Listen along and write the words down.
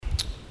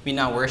We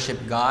now worship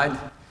God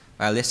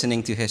by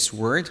listening to His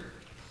Word.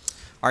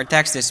 Our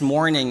text this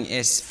morning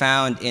is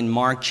found in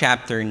Mark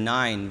chapter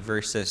 9,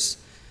 verses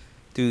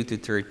 2 to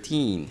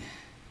 13.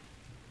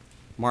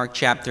 Mark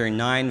chapter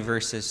 9,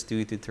 verses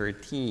 2 to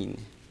 13.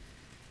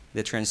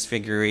 The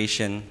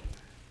Transfiguration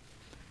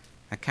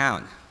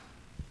account.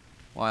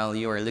 While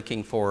you are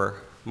looking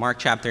for Mark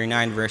chapter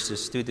 9,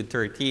 verses 2 to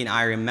 13,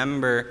 I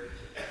remember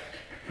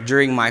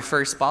during my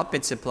first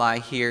pulpit supply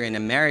here in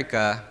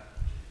America,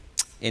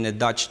 in a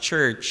Dutch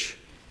church,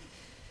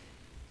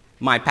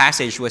 my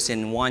passage was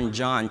in 1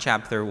 John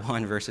chapter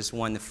 1, verses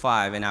 1 to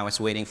 5, and I was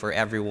waiting for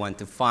everyone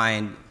to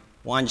find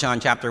 1 John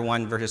chapter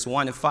 1, verses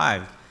 1 to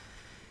 5.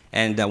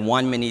 And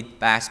 1 minute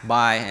passed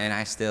by, and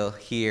I still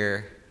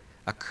hear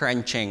a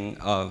crunching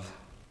of,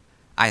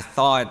 I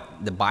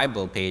thought, the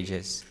Bible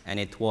pages, and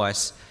it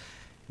was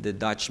the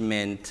Dutch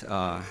Mint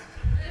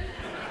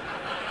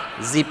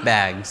zip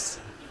bags.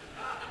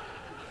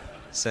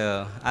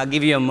 So I'll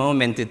give you a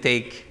moment to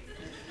take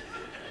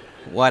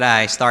what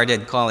I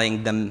started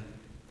calling the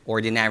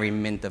ordinary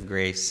mint of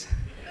grace.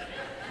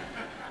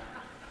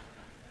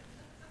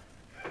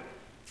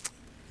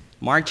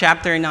 Mark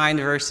chapter 9,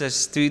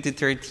 verses 2 to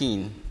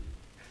 13.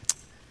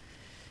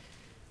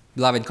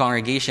 Beloved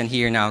congregation,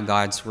 hear now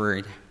God's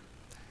word.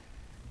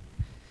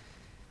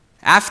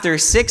 After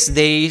 6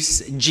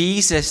 days,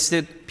 Jesus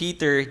took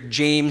Peter,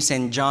 James,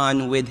 and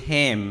John with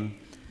him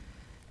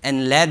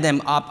and led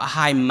them up a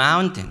high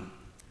mountain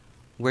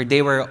where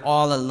they were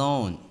all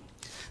alone.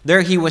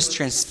 There he was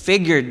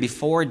transfigured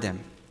before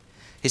them.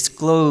 His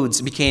clothes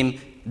became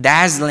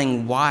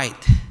dazzling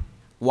white,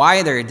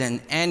 whiter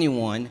than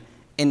anyone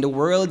in the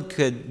world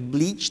could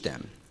bleach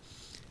them.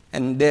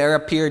 And there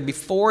appeared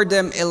before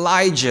them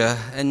Elijah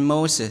and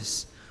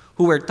Moses,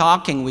 who were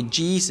talking with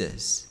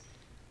Jesus.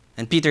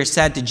 And Peter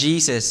said to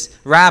Jesus,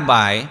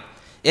 "Rabbi,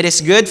 it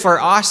is good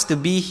for us to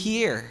be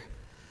here.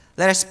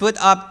 Let us put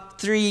up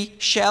 3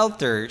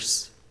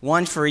 shelters,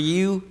 one for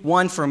you,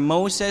 one for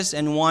Moses,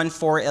 and one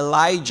for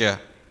Elijah."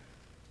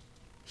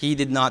 He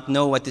did not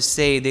know what to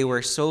say. They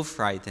were so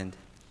frightened.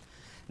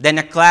 Then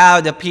a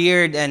cloud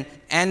appeared and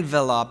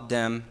enveloped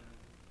them.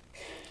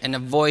 And a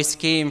voice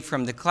came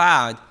from the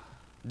cloud,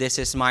 "This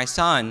is my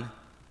son,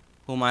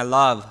 whom I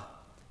love.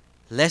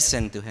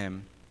 Listen to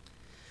him."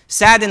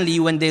 Suddenly,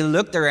 when they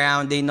looked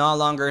around, they no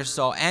longer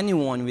saw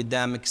anyone with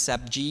them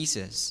except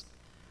Jesus.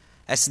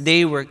 As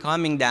they were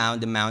coming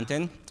down the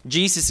mountain,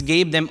 Jesus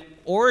gave them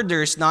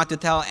orders not to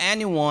tell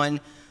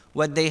anyone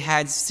what they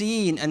had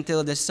seen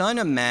until the Son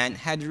of Man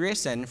had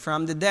risen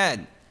from the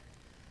dead.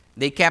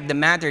 They kept the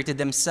matter to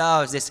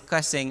themselves,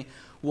 discussing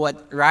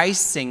what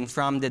rising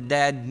from the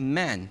dead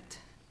meant.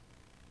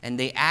 And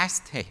they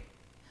asked, "Hey,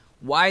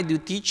 why do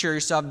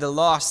teachers of the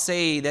law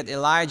say that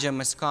Elijah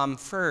must come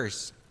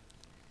first?"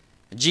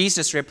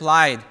 Jesus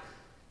replied,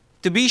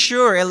 "To be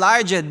sure,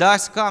 Elijah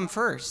does come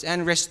first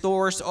and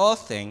restores all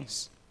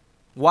things.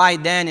 Why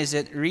then is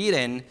it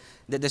written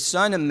that the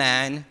Son of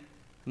Man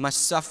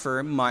must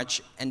suffer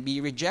much and be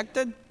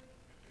rejected?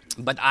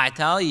 But I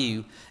tell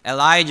you,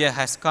 Elijah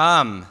has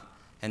come,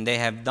 and they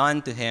have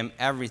done to him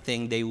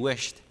everything they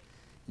wished,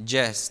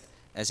 just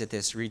as it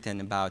is written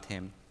about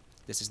him."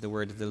 This is the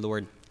word of the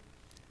Lord.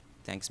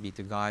 Thanks be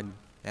to God.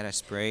 Let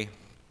us pray.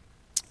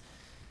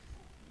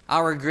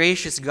 Our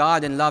gracious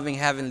God and loving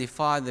Heavenly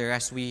Father,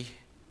 as we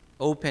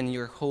open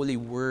your holy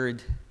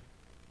word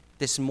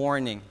this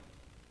morning,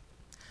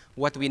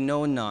 what we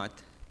know not,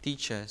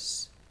 teach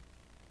us.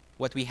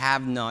 What we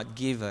have not,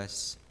 give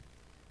us.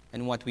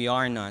 And what we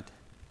are not,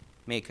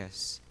 make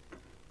us.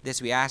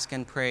 This we ask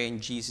and pray in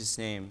Jesus'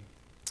 name.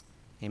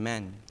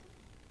 Amen.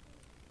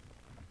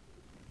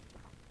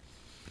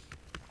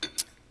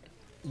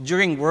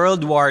 During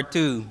World War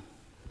II,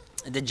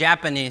 the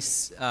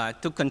Japanese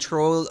took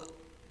control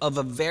of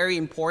a very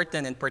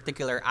important and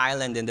particular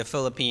island in the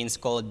Philippines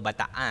called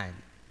Bataan.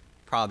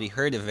 Probably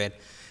heard of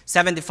it.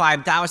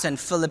 75,000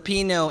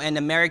 Filipino and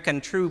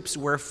American troops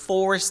were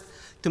forced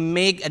to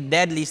make a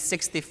deadly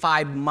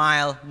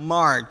 65-mile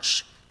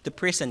march to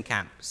prison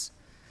camps.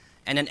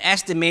 And an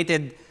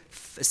estimated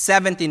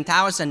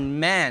 17,000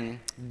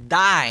 men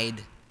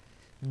died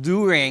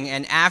during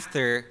and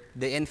after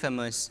the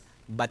infamous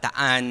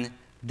Bataan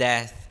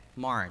Death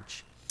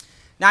March.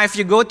 Now, if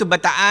you go to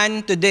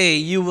Bataan today,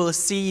 you will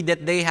see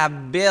that they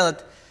have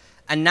built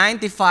a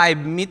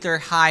 95-meter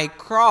high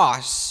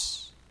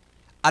cross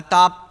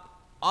atop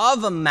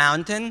of a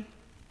mountain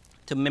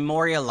to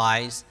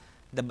memorialize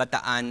the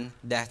Bataan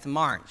Death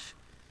March.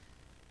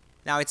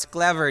 Now, it's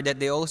clever that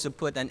they also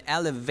put an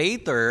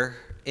elevator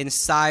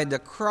inside the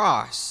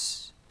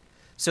cross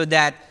so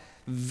that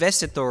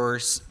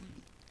visitors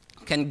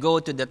can go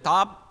to the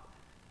top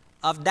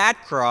of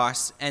that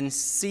cross and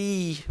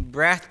see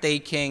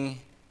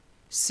breathtaking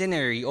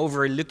scenery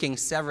overlooking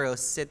several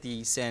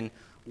cities and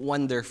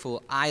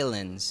wonderful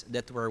islands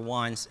that were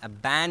once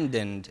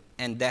abandoned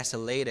and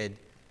desolated,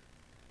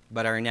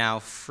 but are now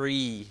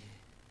free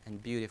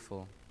and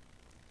beautiful.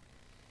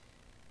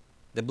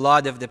 The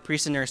blood of the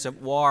prisoners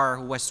of war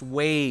was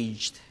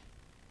waged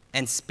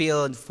and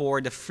spilled for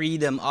the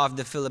freedom of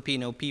the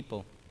Filipino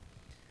people.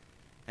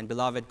 And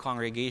beloved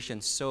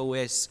congregation, so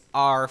is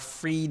our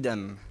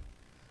freedom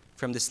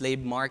from the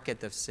slave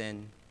market of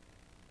sin,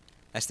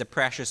 as the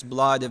precious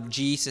blood of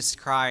Jesus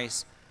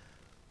Christ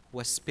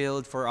was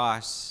spilled for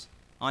us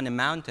on the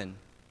mountain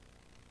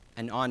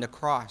and on the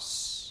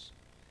cross.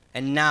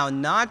 And now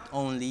not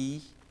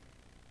only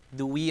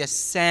do we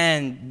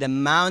ascend the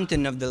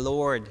mountain of the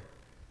Lord,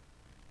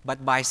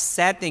 but by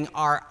setting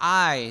our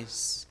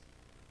eyes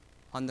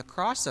on the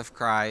cross of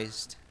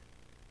Christ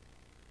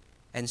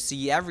and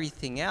see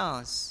everything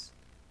else,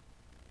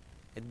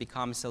 it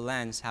becomes a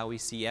lens how we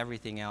see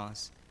everything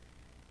else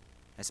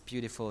as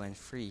beautiful and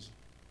free.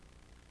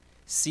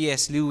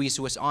 C.S. Lewis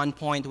was on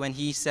point when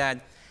he said,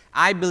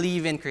 "I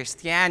believe in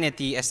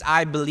Christianity as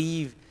I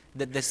believe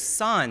that the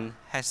sun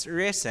has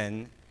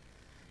risen,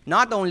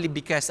 not only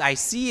because I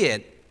see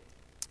it,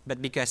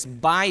 but because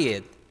by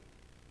it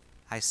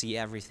I see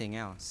everything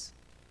else."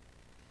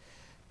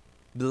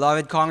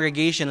 Beloved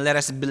congregation, let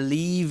us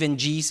believe in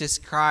Jesus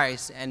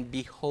Christ and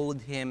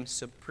behold Him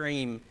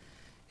supreme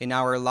in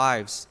our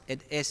lives.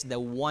 It is the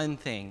one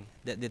thing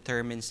that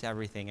determines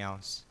everything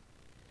else.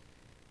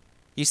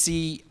 You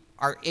see,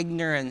 our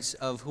ignorance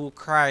of who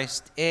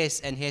Christ is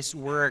and His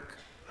work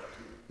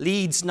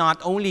leads not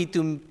only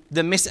to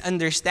the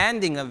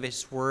misunderstanding of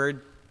His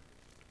word,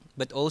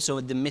 but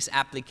also the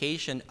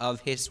misapplication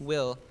of His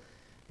will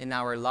in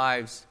our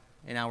lives,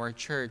 in our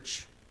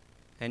church,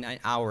 and in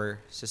our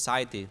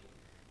society.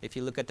 If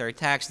you look at our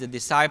text, the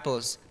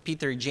disciples,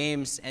 Peter,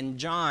 James, and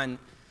John,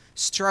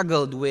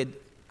 struggled with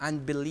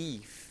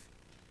unbelief,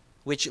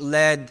 which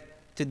led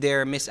to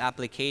their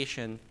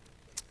misapplication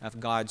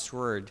of God's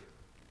word.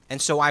 And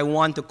so I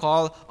want to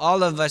call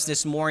all of us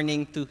this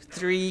morning to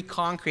 3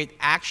 concrete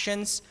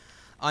actions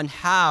on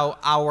how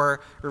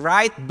our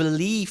right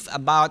belief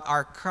about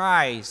our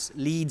Christ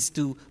leads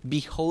to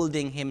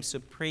beholding Him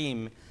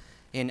supreme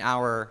in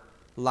our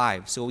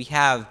lives. So we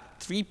have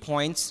 3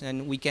 points,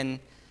 and we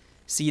can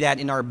see that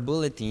in our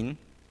bulletin.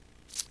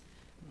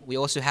 We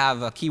also have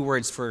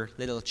keywords for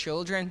little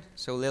children.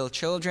 So little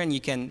children,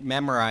 you can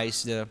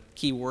memorize the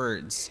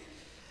keywords.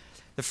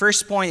 The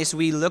first point is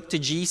we look to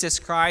Jesus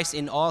Christ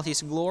in all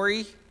His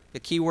glory. The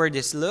keyword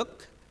is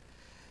look.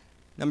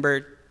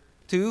 Number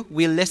 2,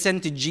 we listen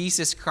to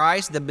Jesus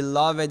Christ, the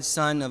beloved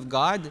Son of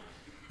God.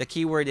 The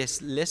keyword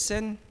is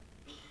listen.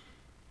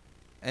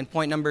 And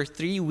point number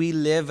 3, we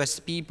live as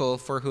people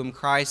for whom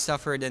Christ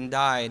suffered and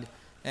died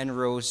and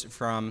rose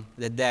from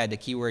the dead. The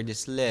keyword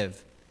is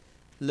live.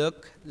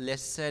 Look,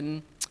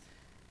 listen,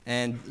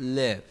 and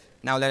live.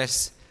 Now let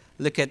us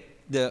look at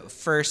the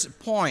first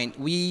point.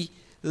 We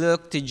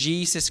look to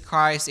Jesus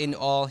Christ in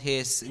all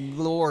His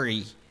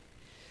glory.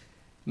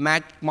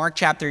 Mark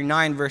chapter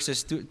 9,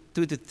 verses 2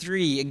 to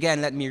 3.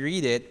 Again, let me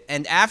read it.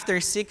 And after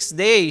 6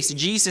 days,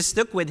 Jesus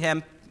took with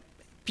Him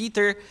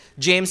Peter,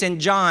 James, and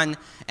John,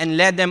 and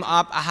led them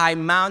up a high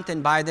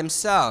mountain by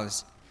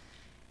themselves.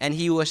 And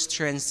He was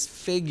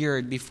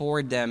transfigured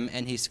before them,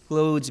 and His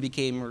clothes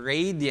became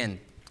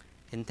radiant,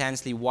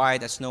 intensely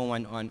white, as no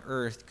one on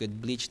earth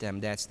could bleach them.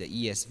 That's the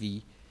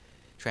ESV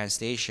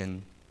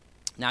translation.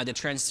 Now, the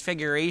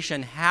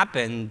transfiguration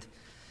happened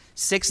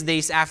 6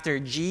 days after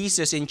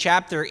Jesus, in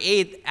chapter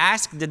 8,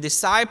 asked the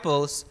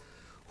disciples,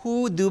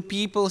 "Who do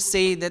people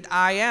say that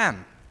I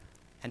am?"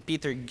 And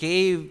Peter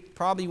gave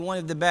probably one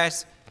of the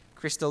best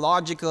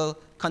Christological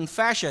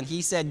confession.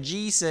 He said,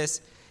 "Jesus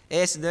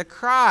is the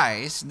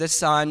Christ, the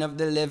Son of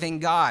the living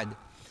God."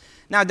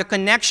 Now, the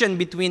connection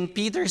between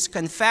Peter's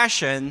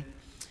confession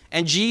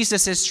and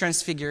Jesus'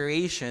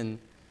 transfiguration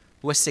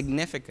was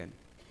significant.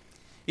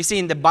 You see,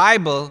 in the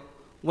Bible,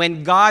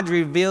 when God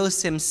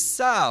reveals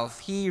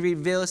Himself, He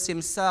reveals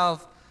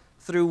Himself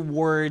through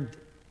word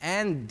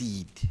and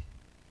deed.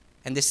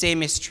 And the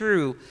same is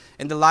true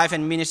in the life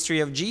and ministry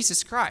of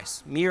Jesus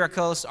Christ.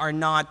 Miracles are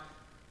not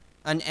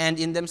an end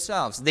in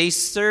themselves. They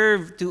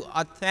serve to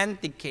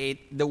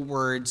authenticate the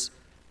words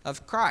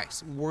of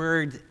Christ,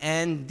 word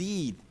and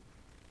deed.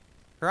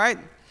 Right?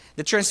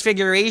 The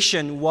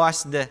transfiguration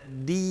was the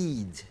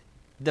deed,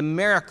 the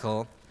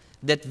miracle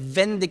that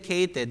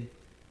vindicated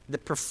the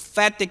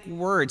prophetic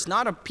words,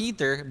 not of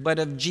Peter, but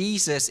of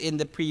Jesus in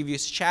the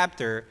previous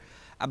chapter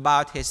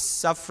about His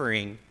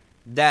suffering,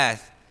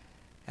 death,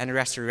 and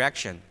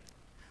resurrection.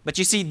 But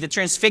you see, the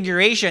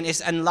transfiguration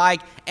is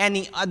unlike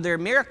any other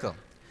miracle.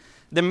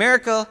 The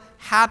miracle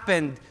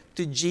happened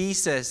to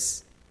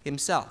Jesus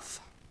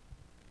Himself.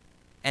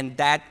 And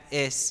that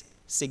is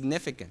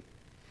significant.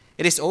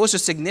 It is also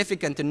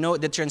significant to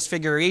note that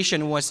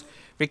transfiguration was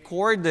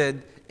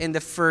recorded in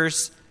the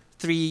first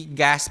 3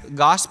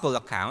 gospel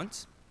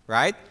accounts,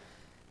 right?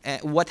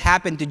 What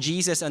happened to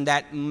Jesus on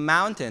that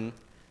mountain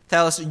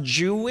tells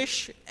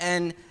Jewish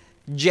and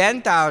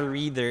Gentile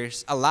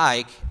readers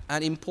alike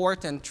an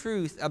important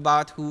truth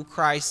about who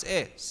Christ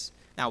is.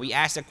 Now, we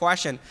ask the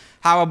question,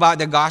 how about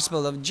the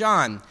Gospel of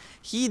John?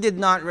 He did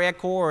not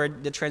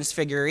record the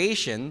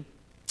transfiguration,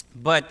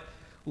 but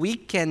we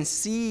can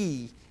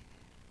see,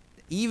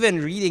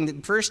 even reading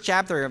the first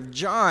chapter of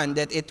John,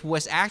 that it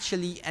was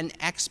actually an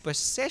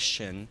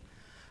exposition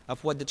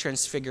of what the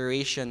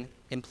transfiguration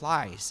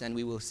implies. And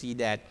we will see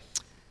that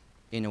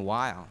in a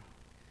while.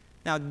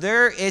 Now,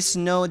 there is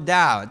no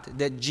doubt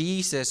that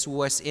Jesus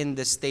was in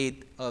the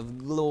state of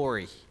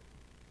glory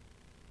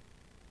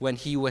when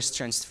he was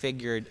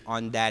transfigured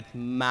on that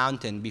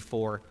mountain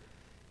before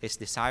his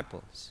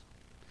disciples.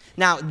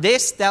 Now,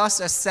 this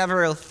tells us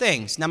several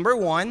things. Number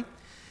one,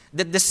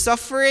 that the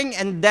suffering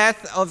and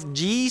death of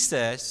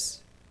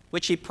Jesus,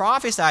 which he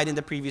prophesied in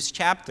the previous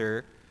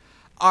chapter,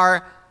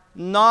 are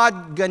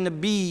not going to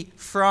be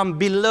from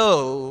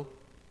below,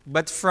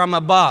 but from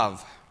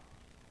above.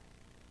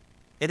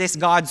 It is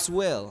God's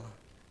will,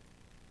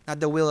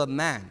 not the will of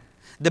man.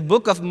 The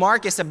book of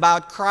Mark is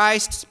about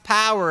Christ's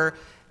power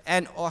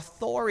and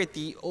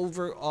authority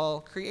over all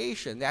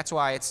creation. That's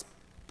why it's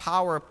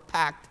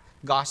power-packed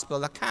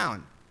gospel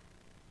account.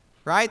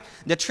 Right?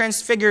 The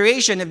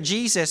transfiguration of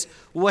Jesus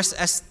was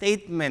a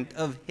statement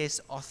of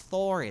his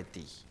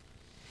authority.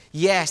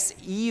 Yes,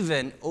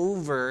 even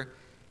over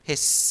his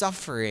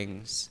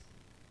sufferings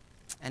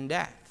and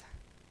death.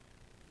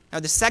 Now,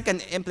 the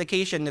second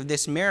implication of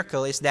this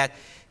miracle is that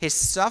his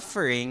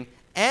suffering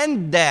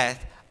and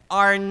death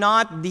are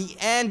not the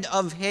end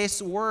of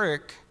his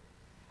work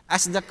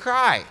as the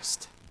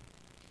Christ.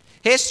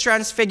 His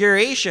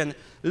transfiguration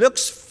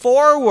looks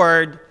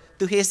forward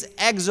to his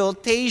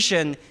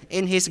exaltation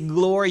in his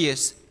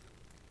glorious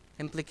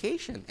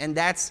implication. And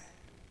that's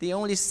the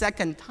only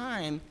second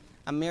time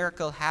a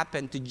miracle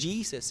happened to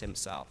Jesus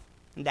himself.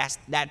 And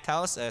that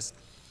tells us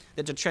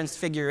that the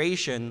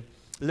transfiguration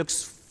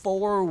looks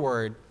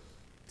forward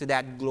to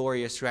that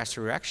glorious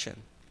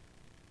resurrection.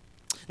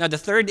 Now, the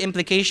third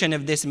implication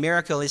of this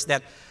miracle is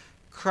that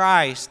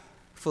Christ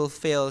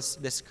fulfills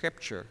the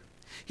Scripture.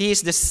 He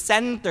is the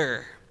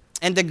center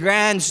and the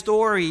grand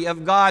story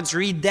of God's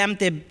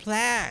redemptive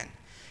plan.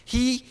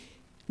 He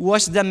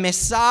was the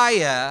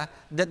Messiah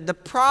that the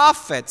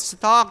prophets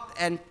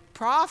talked and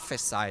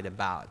prophesied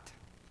about.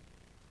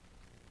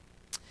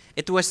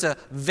 It was a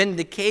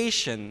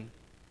vindication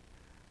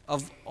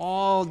of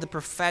all the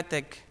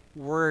prophetic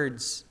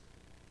words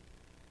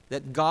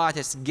that God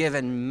has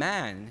given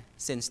man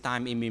since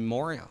time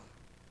immemorial.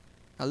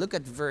 Now look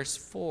at verse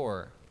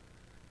 4.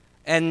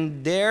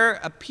 And there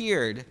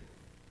appeared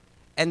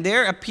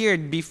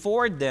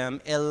before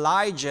them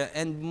Elijah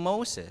and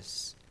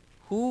Moses,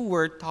 who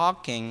were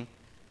talking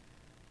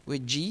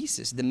with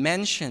Jesus. The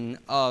mention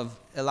of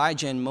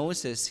Elijah and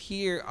Moses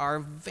here are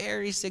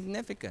very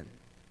significant,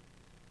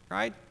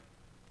 right?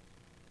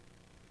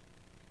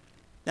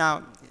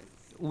 Now,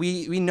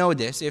 we know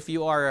this. If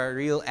you are a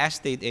real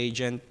estate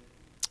agent,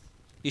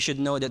 you should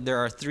know that there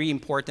are three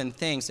important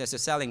things as a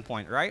selling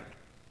point, right?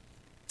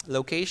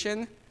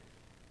 Location,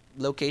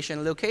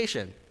 location,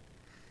 location.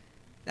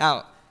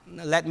 Now,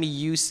 let me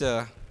use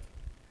a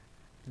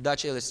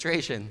Dutch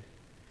illustration.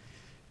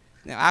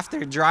 Now,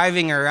 after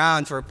driving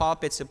around for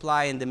pulpit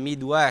supply in the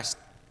Midwest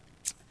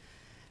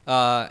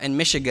and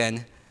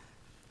Michigan,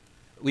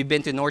 we've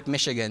been to North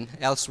Michigan,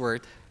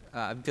 Ellsworth.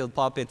 I filled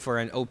pulpit for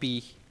an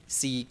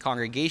OPC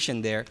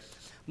congregation there.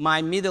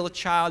 My middle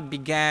child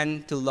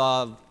began to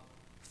love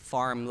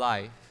farm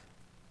life.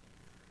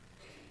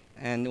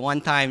 And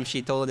one time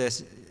she told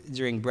us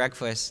during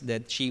breakfast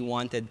that she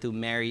wanted to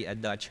marry a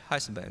Dutch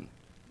husband.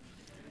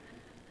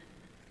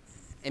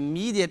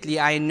 Immediately,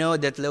 I know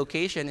that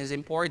location is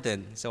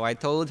important. So I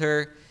told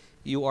her,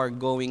 you are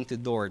going to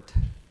Dort.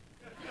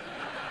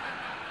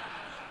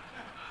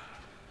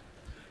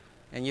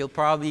 And you'll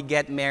probably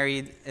get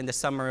married in the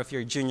summer of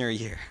your junior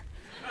year.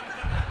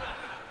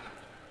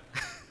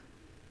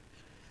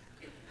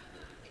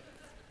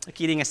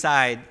 Kidding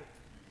aside,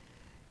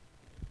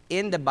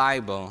 in the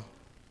Bible,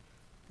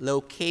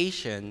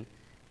 location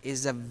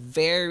is a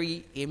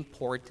very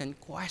important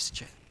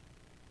question.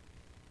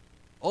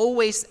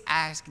 Always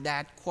ask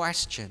that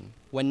question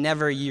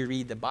whenever you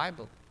read the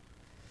Bible.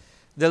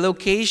 The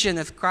location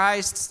of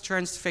Christ's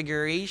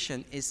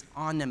transfiguration is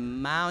on a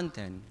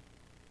mountain.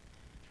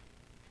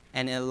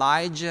 And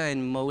Elijah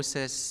and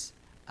Moses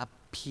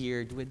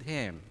appeared with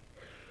him.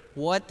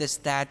 What does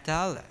that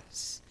tell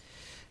us?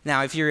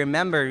 Now, if you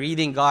remember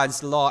reading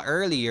God's law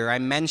earlier, I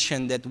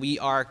mentioned that we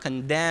are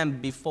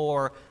condemned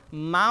before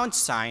Mount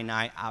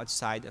Sinai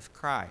outside of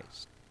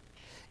Christ.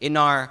 In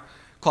our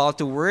call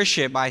to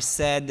worship, I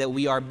said that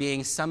we are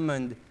being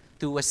summoned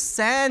to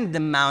ascend the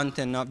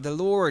mountain of the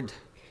Lord.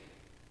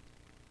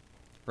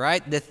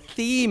 Right? The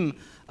theme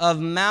of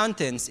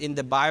mountains in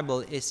the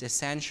Bible is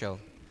essential.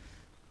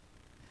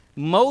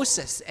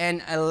 Moses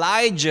and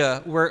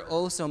Elijah were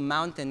also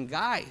mountain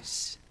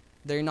guys.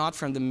 They're not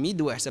from the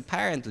Midwest,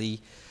 apparently.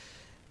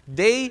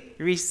 They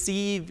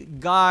received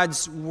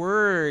God's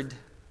word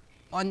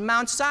on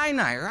Mount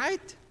Sinai,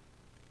 right?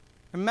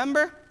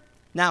 Remember?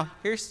 Now,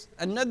 here's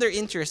another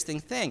interesting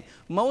thing.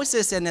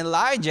 Moses and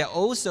Elijah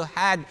also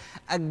had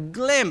a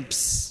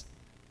glimpse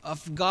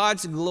of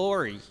God's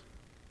glory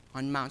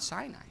on Mount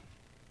Sinai.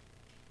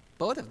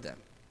 Both of them.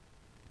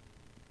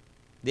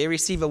 They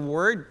receive a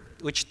word,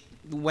 which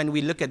when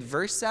we look at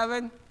verse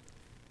 7,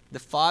 the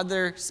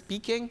Father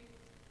speaking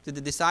to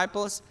the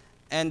disciples,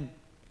 and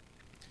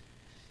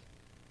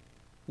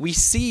we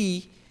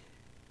see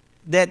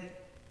that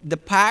the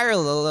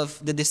parallel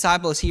of the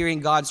disciples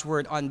hearing God's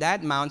word on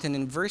that mountain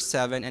in verse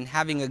 7 and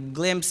having a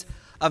glimpse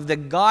of the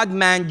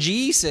God-man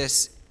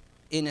Jesus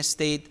in a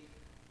state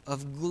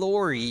of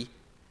glory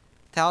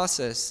tells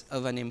us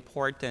of an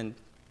important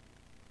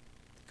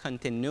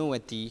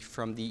continuity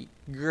from the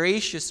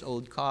gracious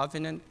old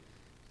covenant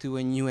to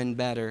a new and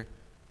better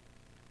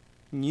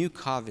new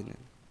covenant.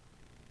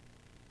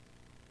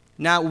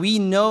 Now, we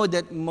know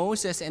that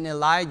Moses and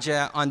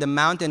Elijah on the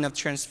mountain of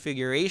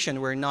transfiguration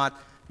were not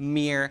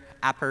mere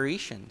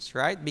apparitions,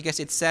 right? Because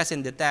it says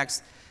in the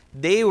text,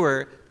 they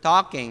were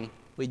talking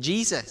with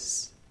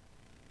Jesus.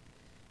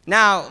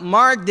 Now,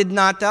 Mark did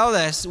not tell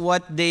us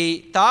what they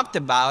talked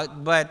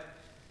about, but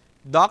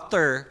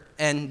Dr.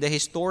 and the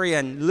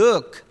historian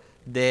Luke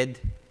did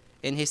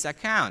in his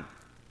account.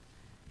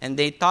 And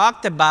they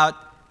talked about,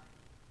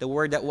 the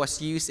word that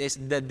was used is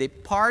the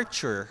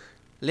departure,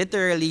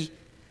 literally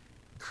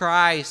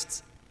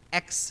Christ's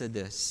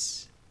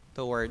exodus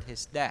toward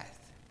his death.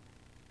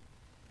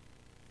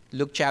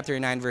 Luke chapter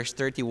 9 verse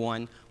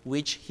 31,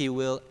 which he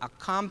will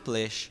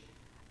accomplish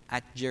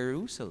at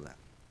Jerusalem.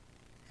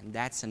 And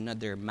that's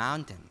another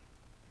mountain.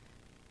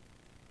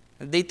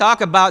 They talk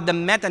about the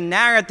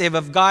meta-narrative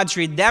of God's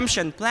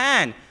redemption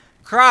plan,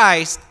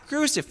 Christ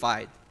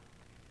crucified.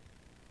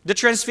 The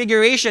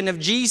transfiguration of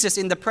Jesus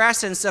in the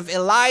presence of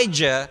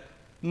Elijah,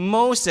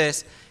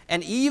 Moses,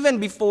 and even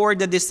before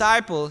the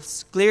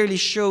disciples clearly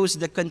shows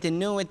the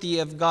continuity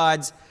of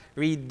God's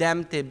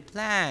redemptive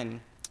plan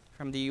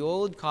from the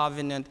old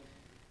covenant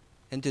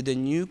into the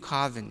new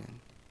covenant.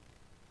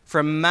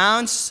 From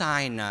Mount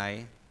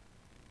Sinai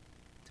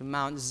to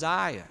Mount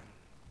Zion.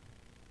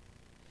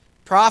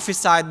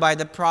 Prophesied by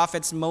the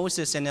prophets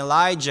Moses and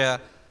Elijah,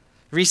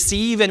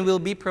 receive and will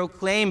be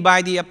proclaimed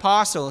by the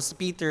apostles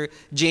Peter,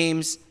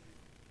 James,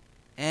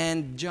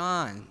 and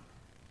John.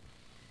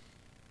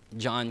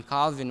 John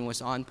Calvin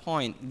was on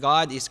point.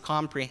 God is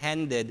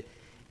comprehended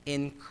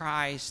in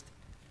Christ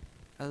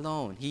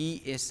alone.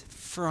 He is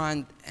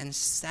front and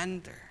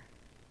center.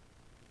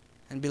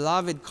 And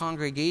beloved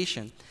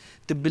congregation,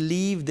 to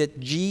believe that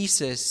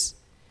Jesus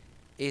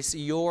is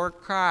your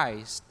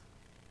Christ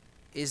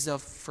is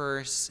of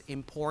first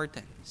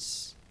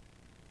importance.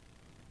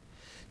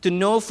 To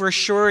know for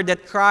sure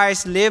that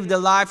Christ lived the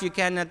life you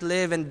cannot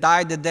live and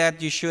died the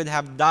death you should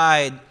have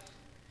died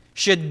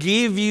should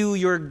give you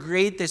your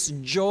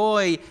greatest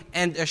joy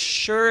and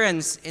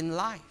assurance in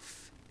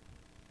life.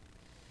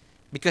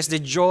 Because the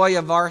joy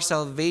of our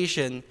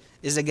salvation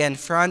is again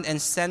front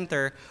and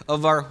center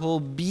of our whole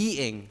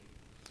being,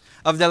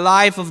 of the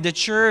life of the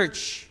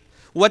church,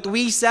 what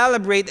we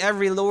celebrate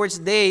every Lord's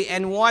Day,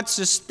 and what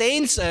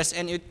sustains us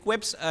and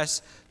equips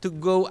us to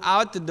go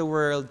out to the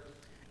world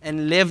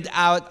and live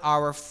out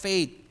our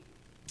faith.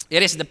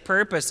 It is the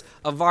purpose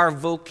of our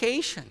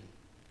vocation,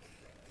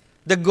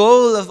 the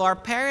goal of our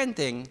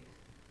parenting,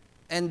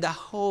 and the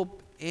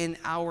hope in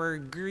our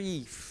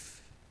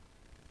grief.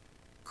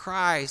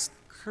 Christ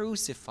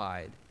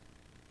crucified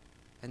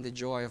and the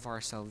joy of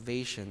our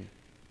salvation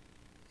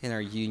in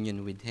our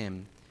union with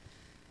Him.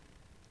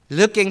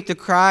 Looking to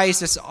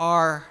Christ as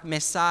our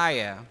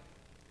Messiah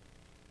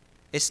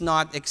is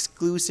not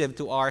exclusive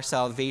to our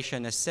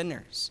salvation as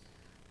sinners,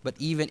 but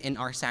even in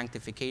our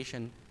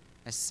sanctification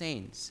as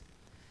saints.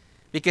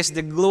 Because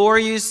the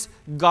glorious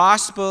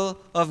gospel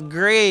of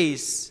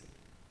grace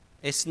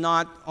is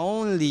not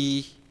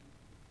only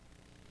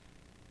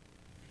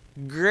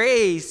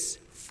grace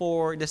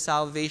for the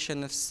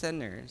salvation of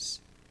sinners,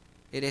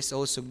 it is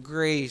also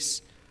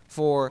grace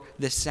for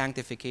the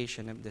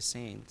sanctification of the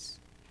saints.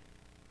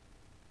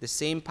 The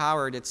same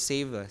power that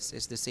saved us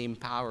is the same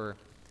power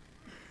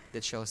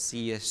that shall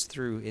see us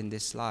through in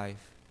this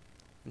life.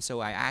 And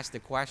so I ask the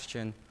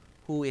question,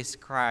 who is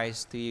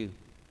Christ to you?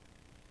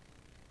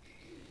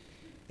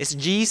 Is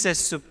Jesus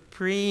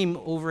supreme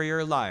over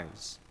your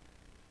lives?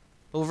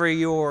 Over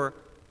your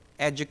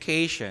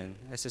education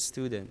as a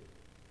student?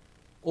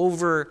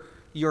 Over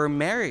your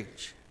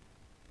marriage?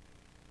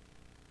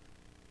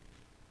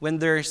 When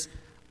there's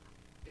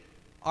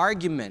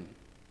argument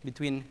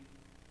between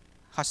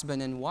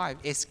husband and wife,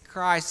 is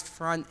Christ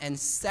front and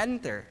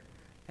center?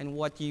 And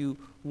what you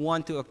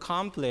want to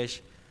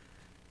accomplish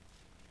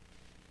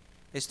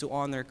is to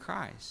honor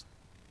Christ.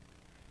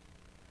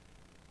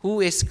 Who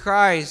is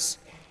Christ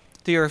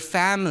to your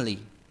family?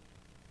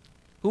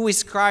 Who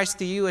is Christ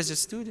to you as a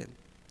student,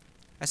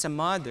 as a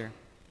mother,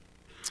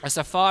 as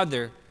a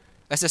father,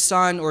 as a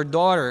son or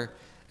daughter,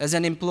 as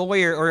an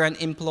employer or an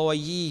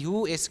employee?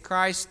 Who is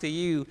Christ to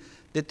you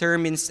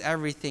determines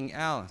everything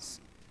else.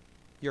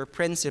 Your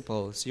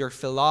principles, your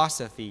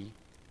philosophy,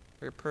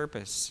 your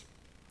purpose.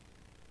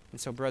 And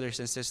so, brothers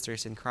and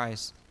sisters in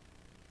Christ,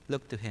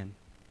 look to Him.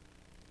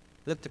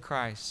 Look to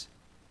Christ.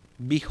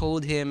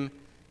 Behold Him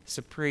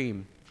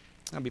supreme.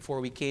 Now, before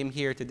we came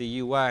here to the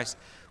U.S.,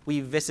 we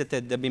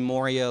visited the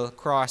Memorial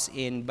Cross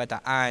in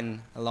Bataan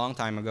a long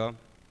time ago.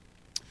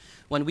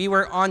 When we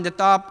were on the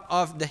top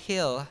of the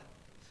hill,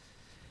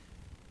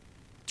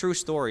 true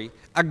story,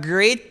 a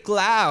great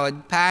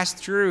cloud passed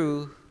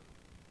through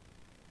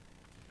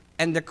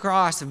and the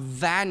cross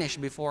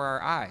vanished before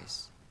our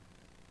eyes.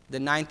 the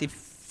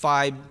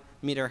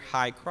 95-meter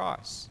high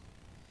cross.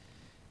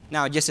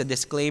 Now, just a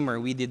disclaimer,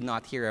 we did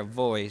not hear a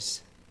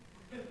voice.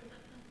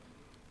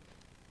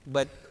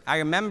 But I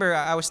remember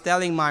I was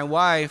telling my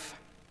wife,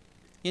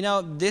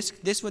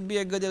 this would be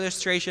a good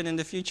illustration in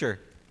the future.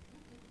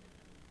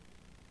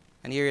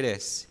 And here it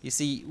is. You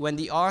see, when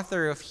the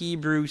author of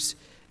Hebrews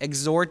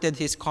exhorted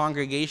his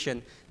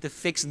congregation to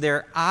fix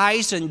their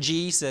eyes on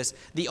Jesus,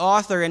 the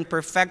author and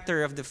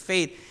perfecter of the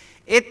faith,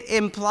 it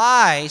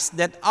implies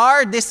that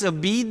our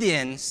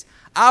disobedience,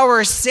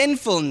 our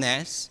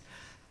sinfulness,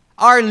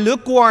 our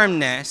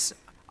lukewarmness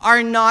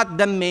are not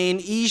the main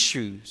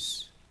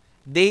issues.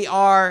 They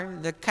are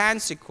the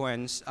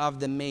consequence of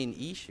the main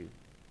issue.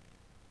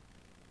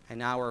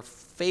 And our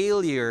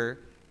failure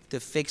to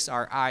fix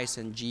our eyes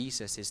on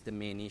Jesus is the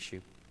main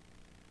issue.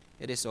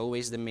 It is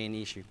always the main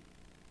issue.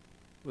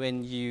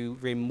 When you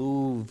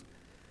remove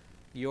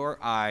your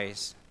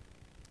eyes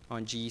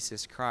on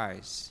Jesus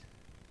Christ,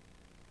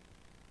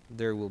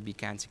 there will be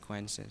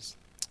consequences.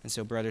 And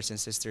so, brothers and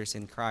sisters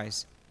in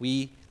Christ,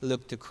 we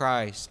look to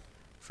Christ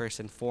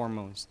first and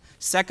foremost.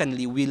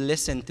 Secondly, we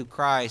listen to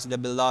Christ, the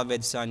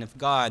beloved Son of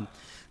God.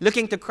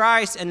 Looking to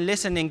Christ and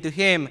listening to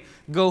Him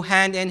go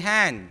hand in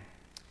hand.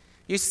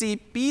 You see,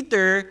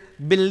 Peter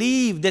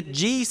believed that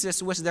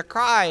Jesus was the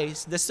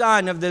Christ, the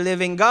Son of the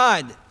living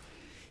God.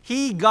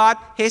 He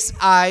got his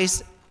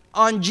eyes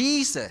on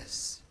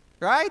Jesus,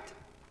 right?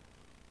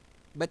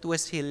 But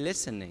was he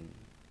listening?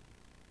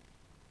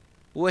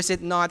 Was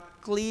it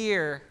not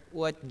clear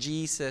what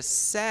Jesus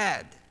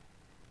said?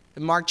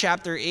 In Mark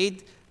chapter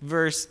 8,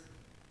 verse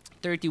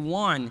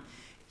 31,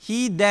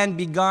 he then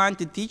began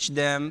to teach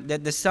them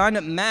that the Son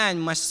of Man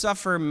must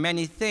suffer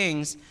many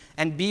things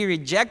and be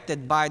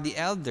rejected by the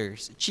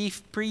elders,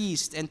 chief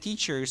priests, and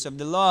teachers of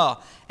the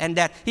law, and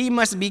that he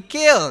must be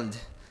killed,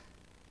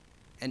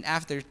 and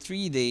after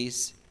 3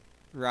 days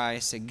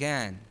rise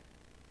again.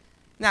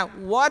 Now,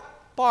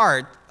 what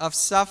part of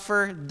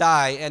suffer,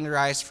 die, and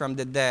rise from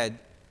the dead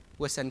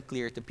was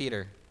unclear to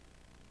Peter?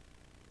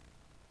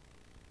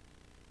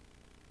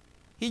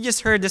 He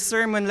just heard the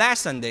sermon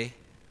last Sunday,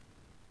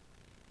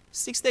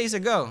 6 days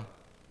ago.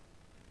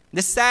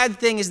 The sad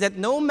thing is that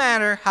no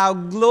matter how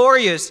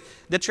glorious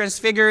the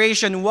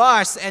transfiguration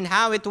was and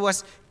how it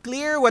was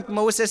clear what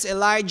Moses,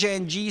 Elijah,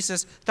 and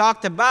Jesus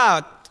talked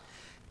about,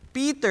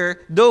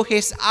 Peter, though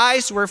his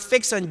eyes were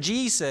fixed on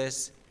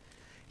Jesus,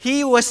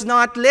 he was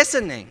not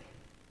listening.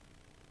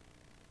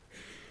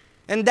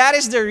 And that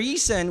is the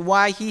reason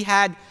why he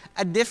had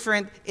a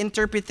different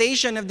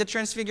interpretation of the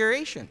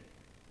transfiguration.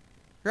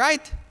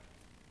 Right?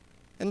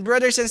 And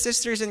brothers and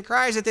sisters in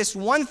Christ, it is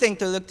one thing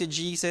to look to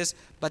Jesus,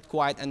 but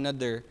quite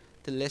another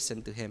to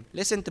listen to him.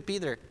 Listen to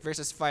Peter,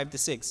 verses 5 to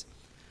 6.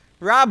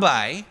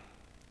 Rabbi,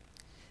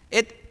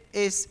 it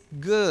is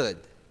good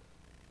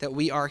that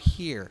we are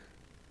here.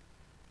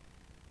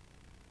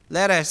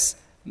 Let us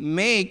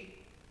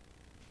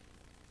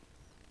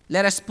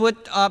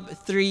put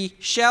up 3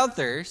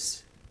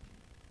 shelters.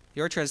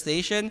 Your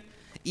translation,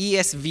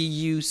 ESV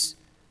use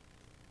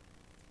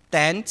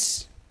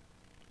tents.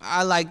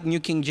 I like New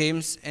King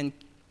James and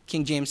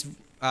King James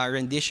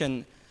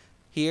rendition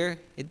here.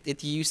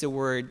 It used the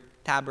word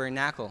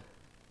tabernacle.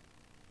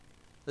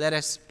 Let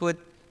us put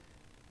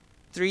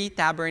 3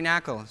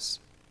 tabernacles.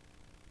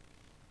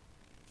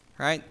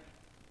 Right?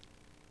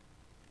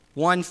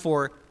 One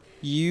for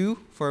you,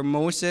 for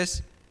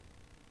Moses,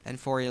 and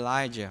for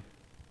Elijah.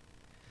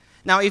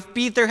 Now, if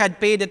Peter had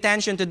paid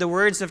attention to the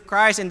words of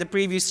Christ in the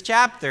previous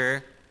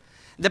chapter,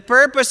 the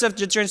purpose of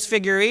the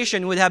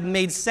transfiguration would have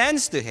made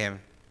sense to him.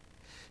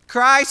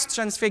 Christ's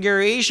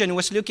transfiguration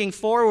was looking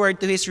forward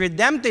to his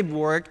redemptive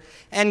work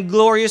and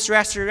glorious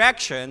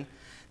resurrection,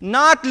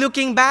 not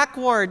looking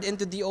backward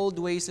into the old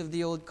ways of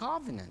the old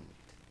covenant.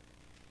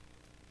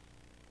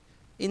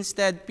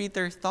 Instead,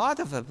 Peter thought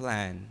of a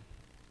plan.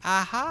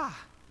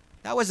 Aha!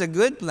 That was a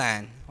good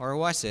plan, or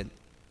was it?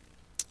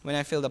 When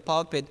I filled the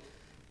pulpit,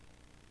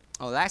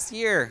 last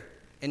year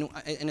in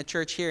a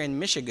church here in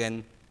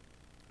Michigan,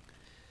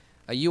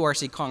 a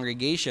URC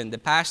congregation,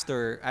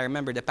 I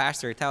remember the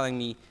pastor telling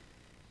me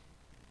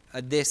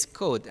this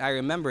quote. I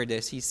remember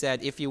this. He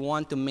said, if you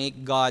want to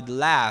make God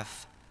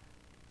laugh,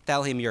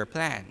 tell him your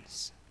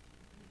plans.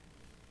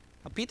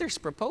 Now, Peter's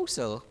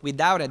proposal,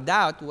 without a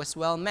doubt, was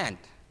well meant,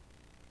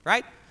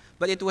 right?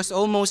 But it was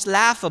almost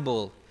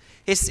laughable.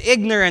 His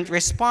ignorant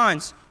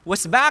response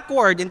was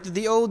backward into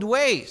the old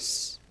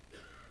ways.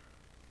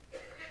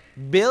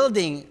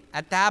 Building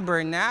a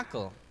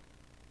tabernacle.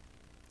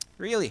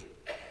 Really.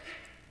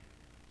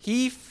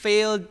 He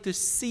failed to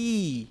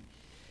see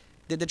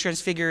that the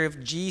transfiguration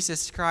of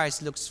Jesus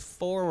Christ looks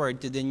forward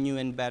to the new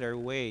and better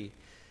way.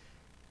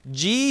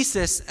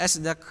 Jesus,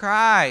 as the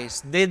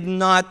Christ, did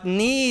not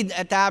need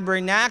a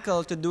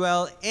tabernacle to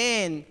dwell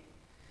in,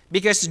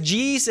 because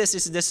Jesus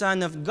is the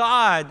Son of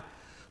God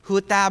who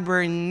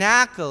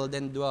tabernacled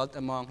and dwelt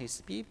among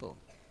his people.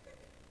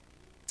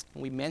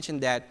 We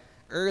mentioned that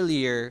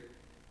earlier,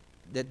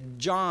 that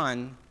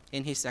John,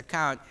 in his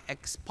account,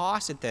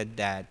 exposited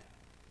that.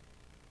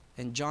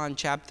 In John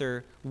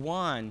chapter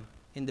 1,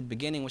 In the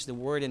beginning was the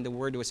Word, and the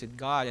Word was with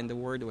God, and the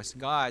Word was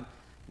God.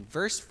 In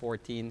verse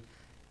 14,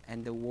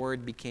 and the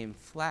Word became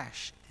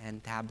flesh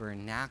and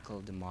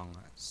tabernacled among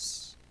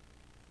us.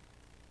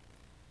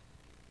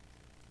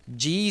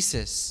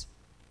 Jesus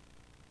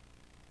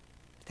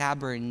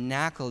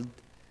tabernacled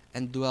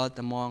and dwelt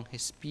among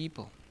his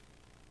people.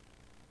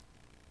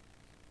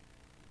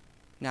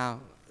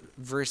 Now,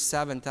 verse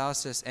 7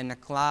 tells us, and a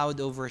cloud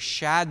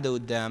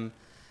overshadowed them,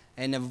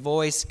 and a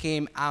voice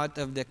came out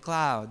of the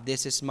cloud,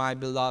 "This is my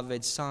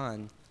beloved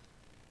Son.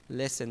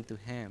 Listen to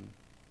him."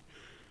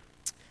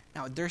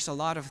 Now, there's a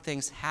lot of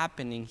things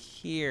happening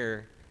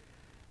here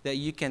that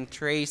you can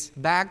trace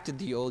back to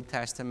the Old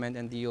Testament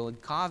and the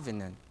Old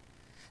Covenant.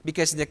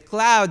 Because the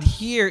cloud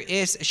here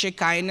is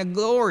Shekinah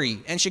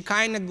glory. And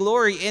Shekinah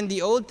glory in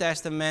the Old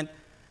Testament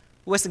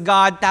was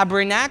God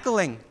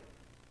tabernacling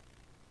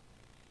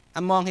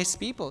among his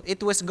people.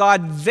 It was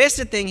God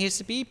visiting his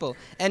people.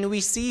 And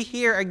we see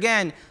here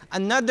again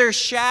another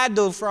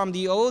shadow from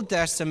the Old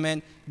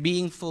Testament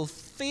being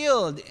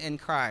fulfilled in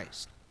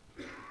Christ.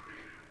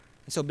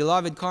 So,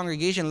 beloved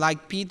congregation,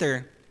 like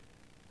Peter,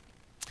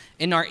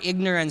 in our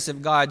ignorance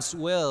of God's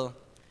will,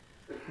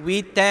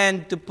 we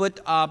tend to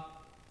put up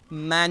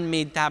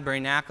man-made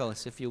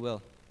tabernacles, if you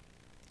will,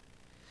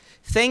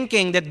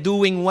 thinking that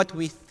doing what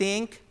we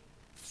think,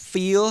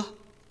 feel,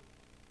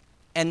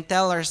 and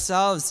tell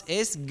ourselves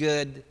is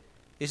good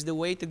is the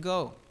way to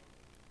go.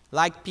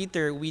 Like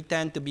Peter, we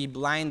tend to be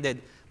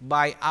blinded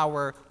by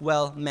our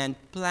well-meant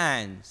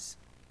plans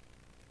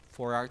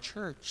for our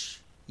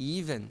church,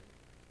 even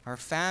our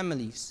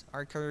families,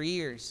 our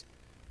careers,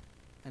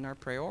 and our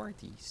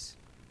priorities.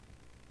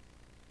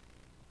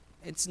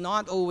 It's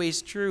not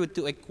always true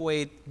to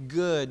equate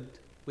good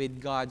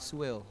with God's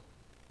will,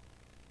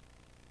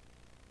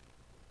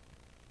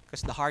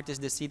 because the heart is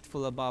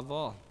deceitful above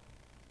all.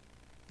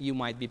 You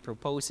might be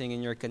proposing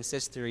in your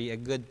consistory a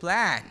good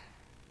plan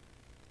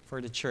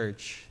for the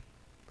church,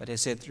 but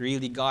is it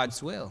really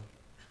God's will?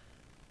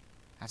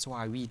 That's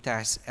why we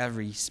test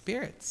every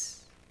spirit,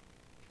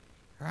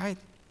 right?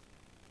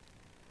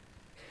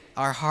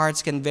 Our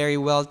hearts can very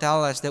well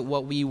tell us that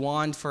what we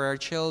want for our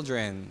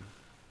children,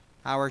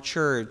 our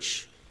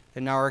church,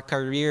 and our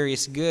career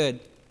is good.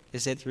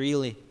 Is it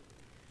really?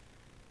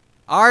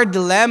 Our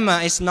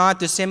dilemma is not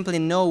to simply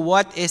know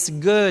what is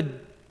good,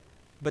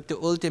 but to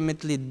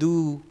ultimately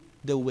do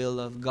the will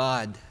of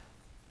God.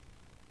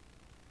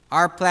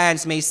 Our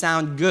plans may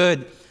sound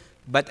good,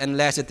 but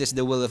unless it is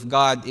the will of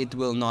God, it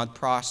will not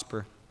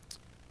prosper.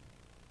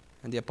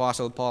 And the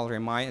Apostle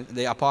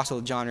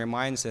John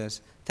reminds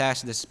us,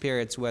 test the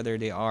spirits whether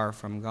they are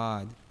from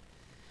God.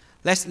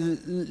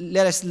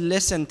 Let us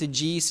listen to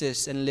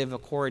Jesus and live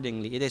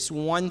accordingly. It is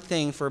one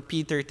thing for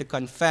Peter to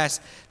confess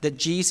that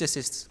Jesus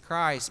is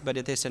Christ, but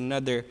it is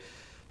another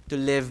to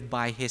live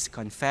by his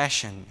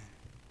confession.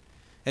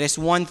 It is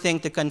one thing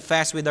to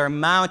confess with our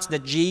mouths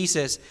that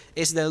Jesus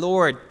is the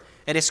Lord.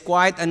 It is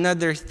quite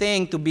another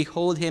thing to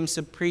behold him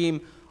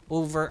supreme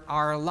over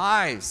our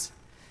lives.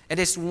 It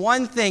is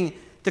one thing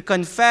to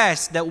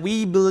confess that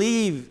we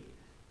believe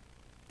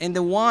in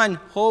the one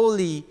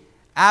holy,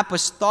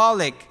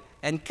 apostolic,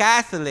 and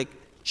Catholic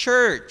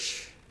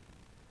Church.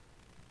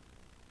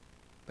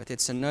 But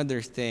it's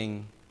another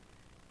thing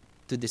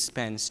to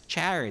dispense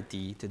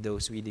charity to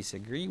those we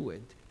disagree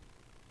with.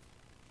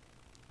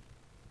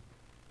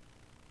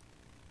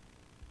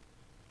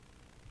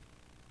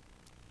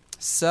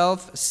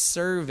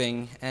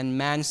 Self-serving and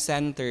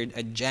man-centered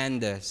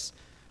agendas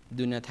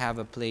do not have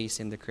a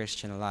place in the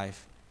Christian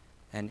life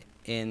and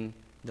in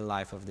the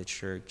life of the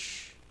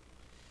church.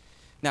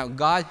 Now,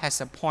 God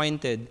has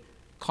appointed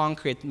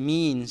concrete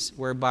means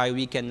whereby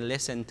we can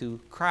listen to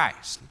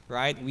Christ,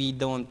 right? We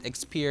don't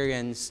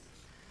experience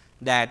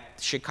that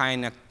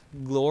Shekinah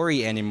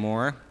glory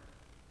anymore,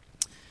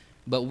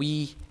 but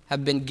we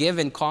have been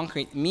given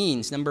concrete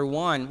means. Number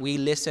one, we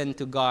listen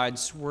to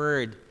God's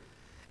word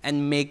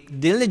and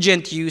make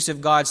diligent use of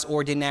God's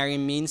ordinary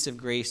means of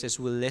grace as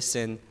we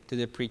listen to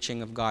the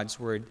preaching of God's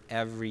word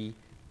every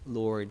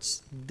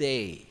Lord's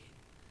Day.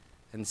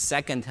 And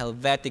second,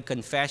 Helvetic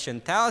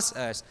Confession tells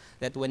us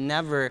that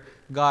whenever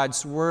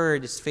God's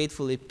word is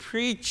faithfully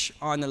preached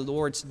on the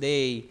Lord's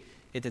Day,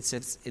 it's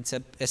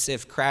as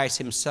if Christ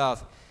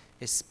himself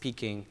is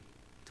speaking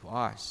to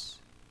us.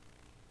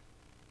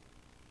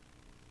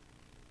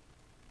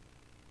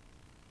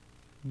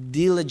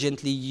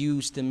 Diligently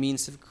use the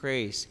means of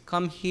grace.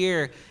 Come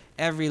here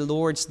every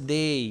Lord's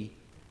Day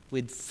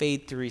with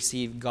faith to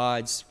receive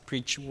God's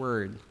preached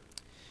word.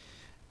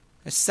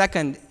 A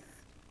second,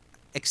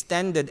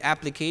 extended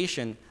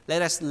application,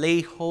 let us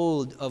lay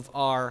hold of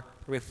our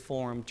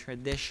Reformed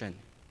tradition.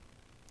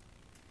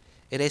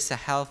 It is a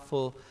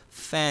helpful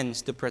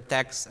fence to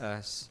protect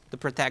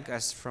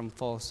us from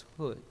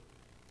falsehood.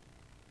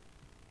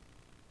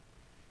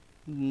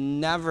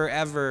 Never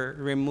ever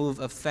remove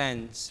a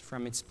fence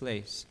from its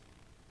place.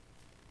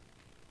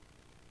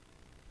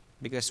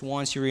 Because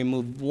once you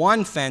remove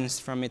one fence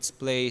from its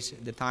place,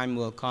 the time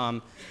will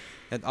come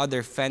that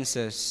other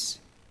fences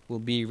will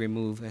be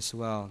removed as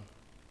well.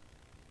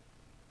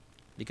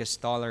 Because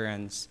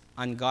tolerance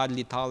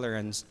Ungodly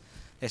tolerance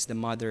is the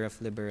mother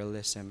of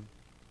liberalism.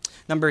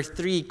 Number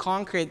 3,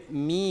 concrete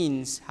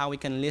means how we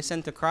can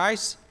listen to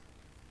Christ.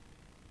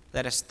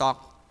 Let us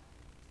talk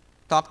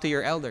to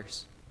your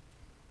elders.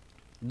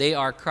 They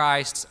are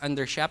Christ's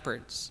under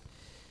shepherds.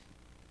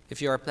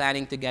 If you are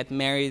planning to get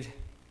married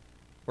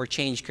or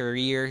change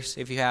careers,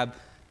 if you have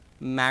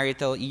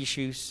marital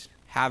issues,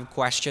 have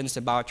questions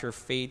about your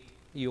faith,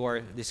 you are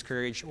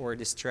discouraged or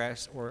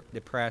distressed or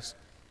depressed,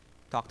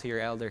 talk to your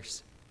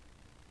elders.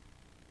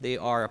 They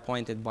are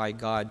appointed by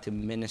God to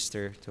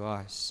minister to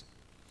us.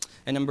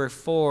 And number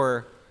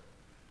 4,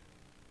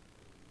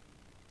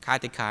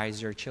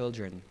 catechize your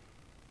children.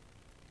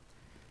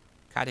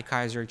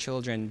 Catechize your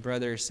children,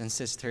 brothers and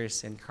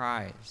sisters in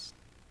Christ.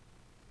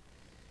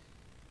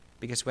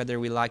 Because whether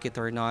we like it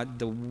or not,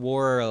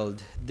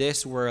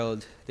 this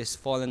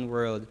fallen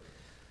world,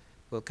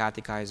 will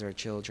catechize our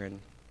children.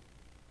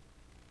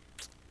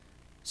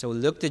 So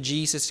look to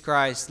Jesus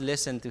Christ,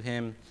 listen to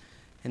Him,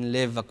 and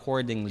live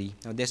accordingly.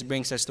 Now this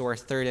brings us to our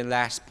third and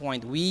last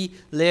point. We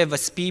live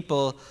as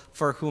people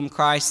for whom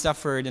Christ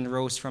suffered and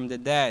rose from the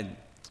dead.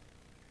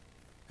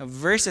 Now,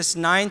 verses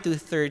 9 to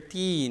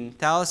 13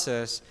 tells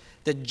us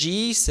that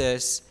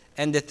Jesus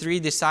and the 3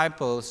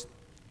 disciples,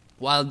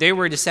 while they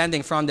were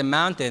descending from the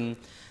mountain,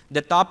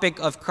 the topic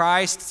of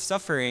Christ's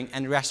suffering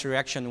and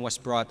resurrection was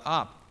brought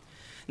up.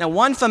 Now,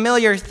 one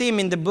familiar theme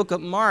in the book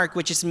of Mark,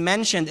 which is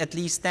mentioned at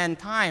least 10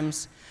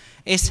 times,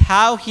 is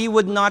how He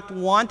would not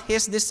want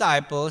His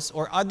disciples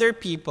or other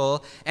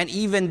people and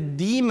even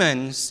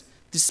demons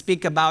to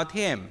speak about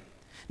Him.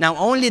 Now,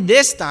 only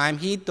this time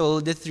He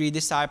told the 3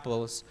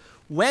 disciples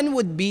when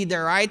would be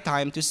the right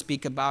time to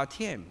speak about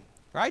Him.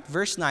 Right?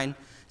 Verse 9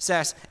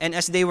 says, "And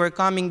as they were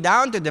coming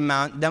down the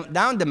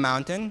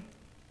mountain,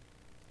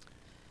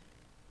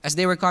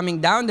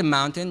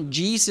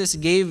 Jesus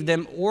gave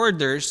them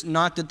orders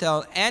not to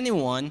tell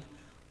anyone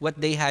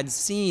what they had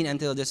seen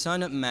until the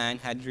Son of Man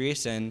had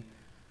risen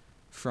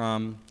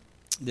from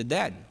the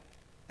dead."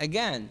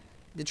 Again,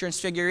 the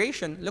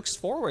transfiguration looks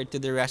forward to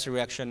the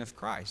resurrection of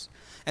Christ.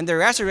 And the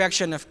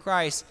resurrection of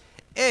Christ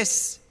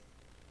is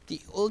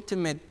the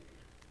ultimate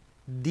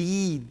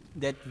deed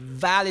that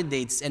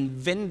validates and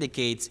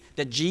vindicates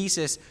that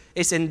Jesus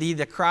is indeed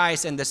the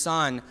Christ and the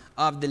Son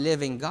of the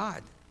living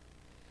God.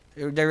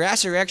 The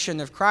resurrection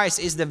of Christ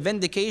is the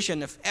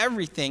vindication of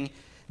everything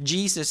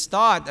Jesus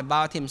taught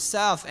about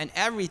Himself and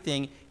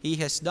everything He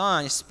has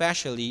done,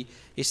 especially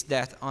His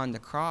death on the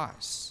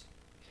cross.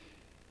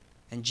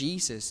 And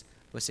Jesus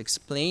was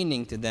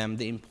explaining to them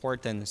the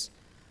importance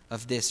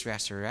of this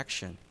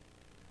resurrection.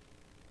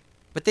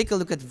 But take a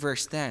look at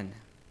verse 10.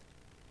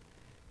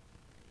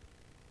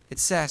 It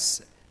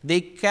says,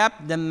 "They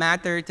kept the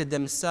matter to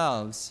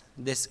themselves,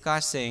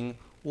 discussing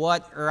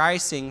what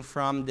rising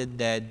from the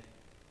dead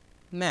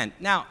meant."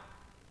 Now,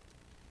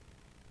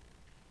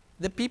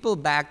 the people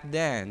back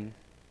then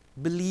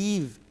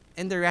believed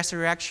in the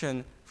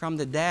resurrection from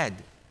the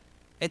dead.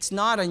 It's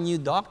not a new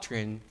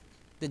doctrine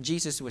that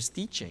Jesus was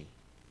teaching.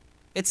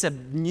 It's a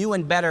new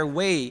and better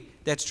way,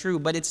 that's true,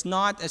 but it's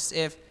not as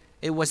if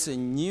it was a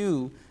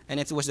new and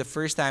it was the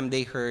first time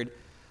they heard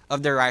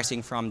of the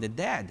rising from the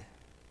dead.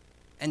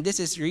 And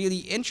this is really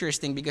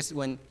interesting because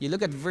when you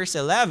look at verse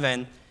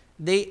 11,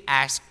 they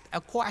asked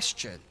a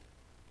question.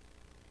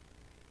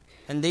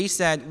 And they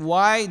said,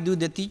 "Why do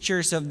the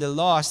teachers of the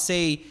law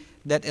say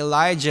that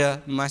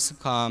Elijah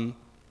must come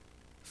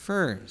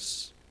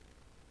first?"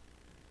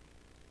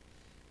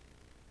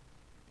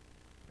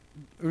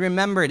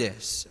 Remember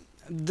this.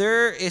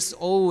 There is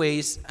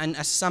always an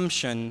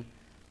assumption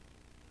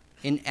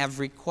in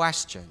every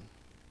question.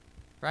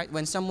 Right?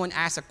 When someone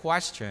asks a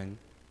question,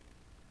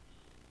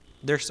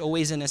 there's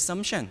always an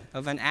assumption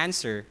of an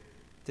answer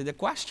to the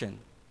question.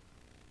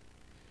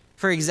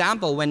 For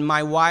example, when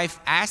my wife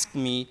asked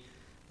me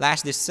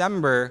last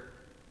December,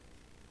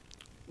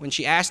 when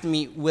she asked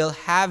me, "Will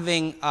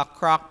having a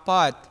crock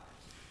pot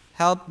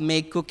help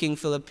make cooking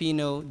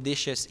Filipino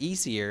dishes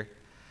easier?"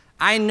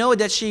 I know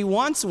that she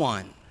wants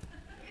one.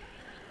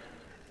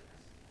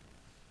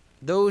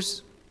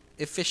 Those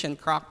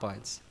efficient crock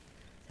pots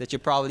that you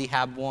probably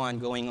have one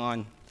going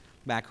on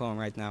back home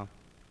right now.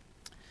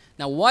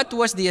 Now, what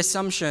was the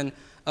assumption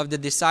of the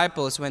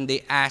disciples when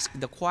they asked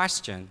the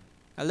question?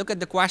 Now, look at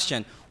the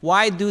question.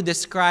 Why do the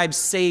scribes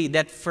say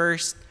that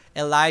first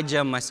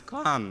Elijah must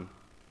come?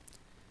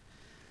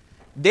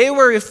 They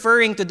were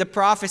referring to the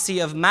prophecy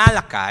of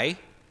Malachi,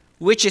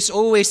 which is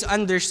always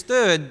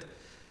understood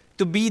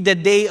to be the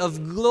day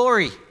of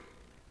glory,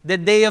 the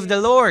day of the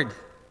Lord.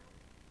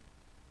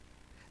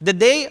 The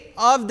day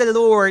of the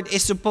Lord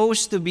is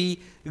supposed to be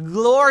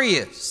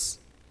glorious,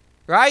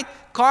 right?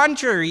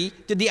 Contrary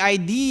to the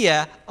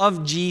idea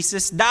of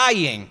Jesus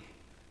dying.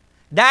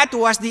 That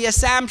was the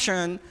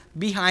assumption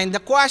behind the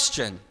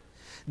question.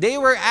 They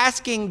were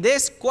asking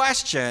this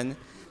question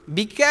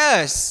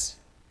because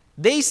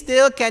they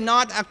still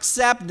cannot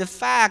accept the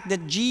fact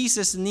that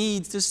Jesus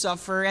needs to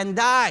suffer and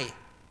die.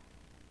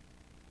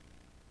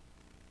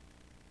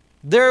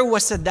 There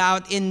was a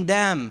doubt in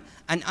them,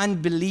 and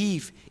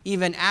unbelief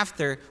even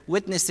after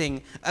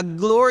witnessing a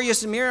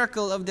glorious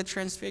miracle of the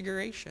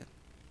transfiguration?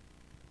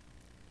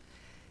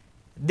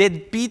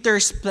 Did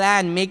Peter's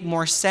plan make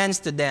more sense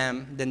to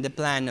them than the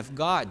plan of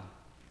God?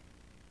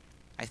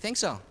 I think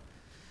so.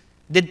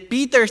 Did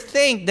Peter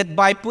think that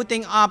by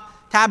putting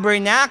up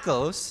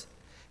tabernacles,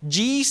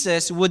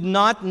 Jesus would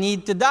not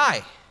need to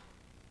die?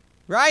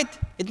 Right?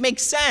 It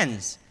makes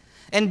sense.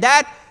 And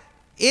that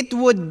it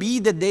would be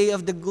the day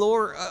of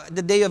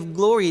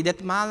glory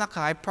that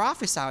Malachi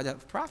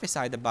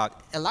prophesied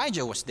about.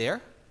 Elijah was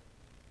there.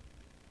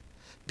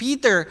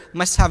 Peter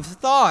must have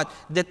thought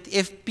that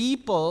if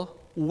people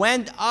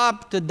went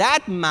up to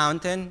that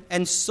mountain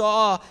and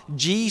saw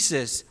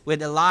Jesus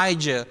with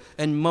Elijah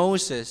and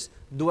Moses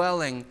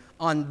dwelling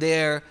on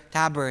their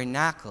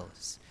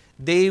tabernacles,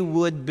 they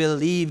would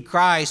believe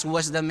Christ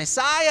was the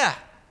Messiah.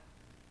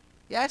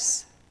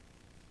 Yes?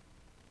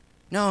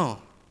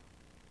 No.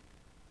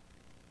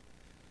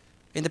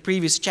 In the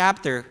previous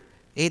chapter,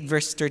 8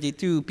 verse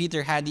 32,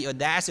 Peter had the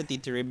audacity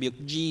to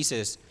rebuke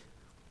Jesus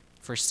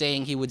for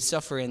saying he would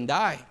suffer and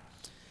die.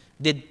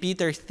 Did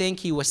Peter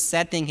think he was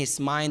setting his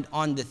mind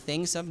on the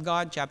things of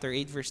God? Chapter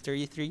 8 verse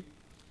 33.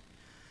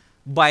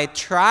 By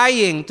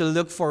trying to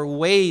look for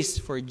ways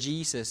for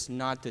Jesus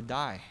not to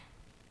die.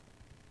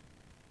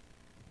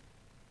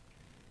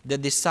 The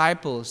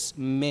disciples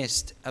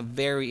missed a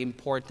very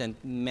important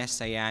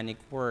messianic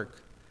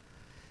work.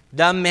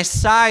 The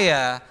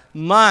Messiah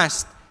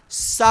must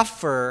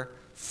suffer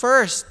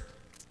first.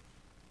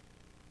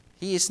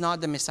 He is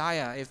not the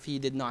Messiah if he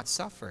did not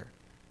suffer.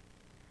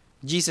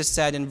 Jesus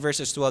said in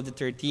verses 12 to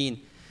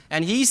 13,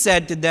 and he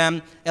said to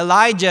them,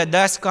 Elijah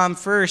does come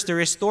first to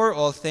restore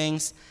all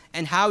things.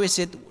 And how is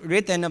it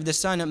written of the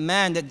Son of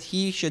Man that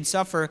he should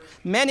suffer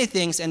many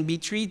things and be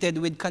treated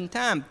with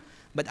contempt?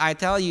 But I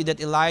tell you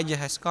that Elijah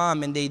has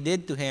come, and they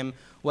did to him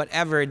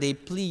whatever they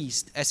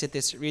pleased, as it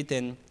is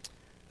written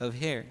of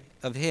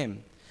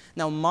him.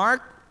 Now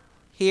Mark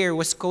here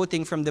was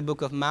quoting from the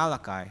book of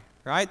Malachi,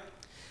 right?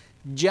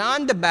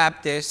 John the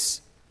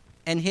Baptist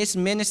and his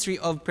ministry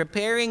of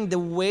preparing the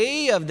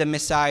way of the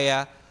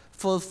Messiah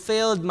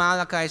fulfilled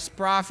Malachi's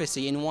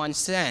prophecy in one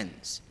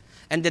sense.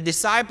 And the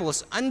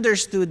disciples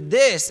understood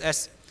this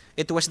as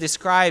it was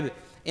described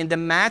in the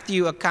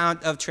Matthew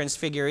account of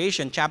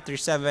Transfiguration, chapter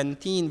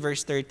 17,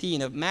 verse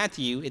 13 of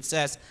Matthew. It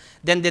says,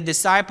 then the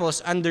disciples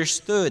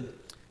understood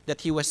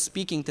that he was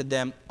speaking to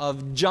them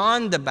of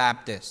John the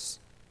Baptist.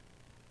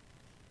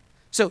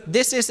 So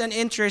this is an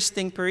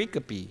interesting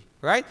pericope,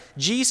 right?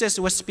 Jesus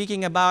was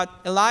speaking about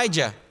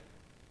Elijah,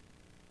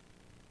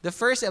 the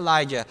first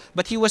Elijah,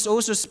 but he was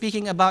also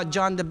speaking about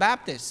John the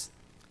Baptist,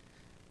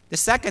 the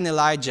second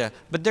Elijah.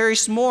 But there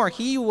is more.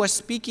 He was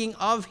speaking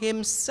of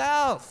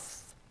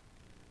himself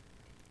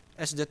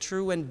as the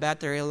true and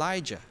better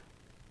Elijah.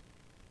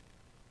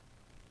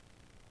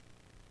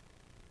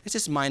 This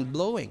is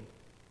mind-blowing.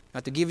 Now,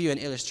 to give you an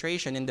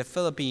illustration, in the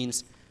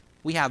Philippines,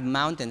 we have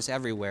mountains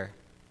everywhere.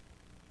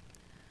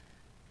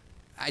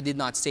 I did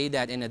not say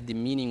that in a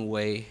demeaning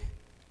way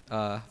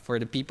for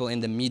the people in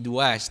the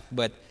Midwest,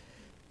 but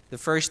the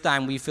first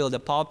time we filled the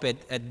pulpit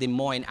at Des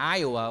Moines,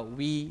 Iowa,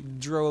 we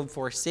drove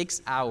for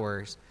 6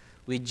 hours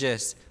with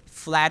just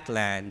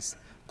flatlands,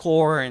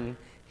 corn,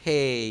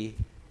 hay,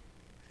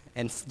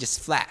 and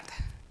just flat.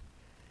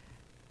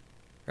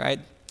 Right?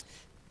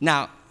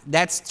 Now,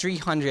 that's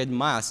 300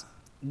 miles.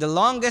 The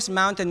longest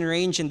mountain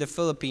range in the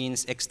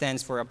Philippines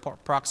extends for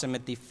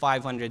approximately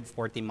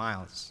 540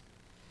 miles.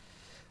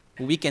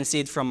 We can see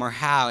it from our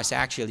house,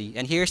 actually.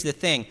 And here's the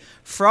thing.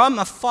 From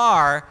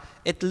afar,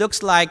 it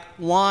looks like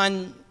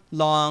one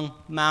long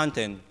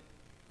mountain,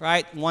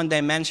 right?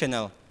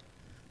 One-dimensional.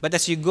 But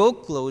as you go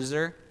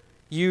closer,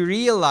 you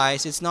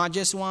realize it's not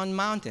just one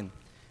mountain.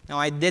 Now,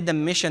 I did a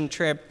mission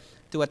trip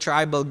to a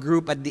tribal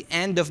group at the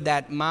end of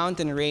that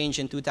mountain range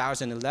in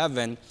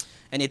 2011,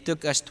 and it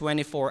took us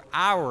 24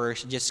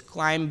 hours just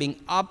climbing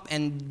up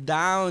and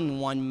down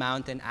one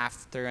mountain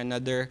after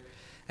another,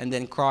 and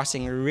then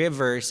crossing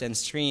rivers and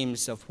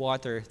streams of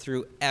water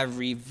through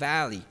every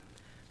valley.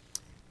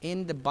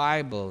 In the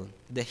Bible,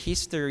 the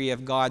history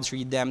of God's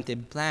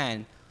redemptive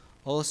plan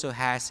also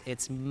has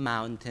its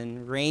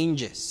mountain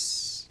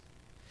ranges,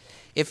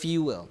 if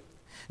you will.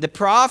 The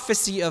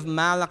prophecy of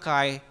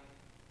Malachi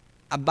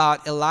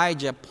about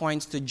Elijah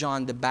points to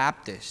John the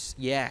Baptist,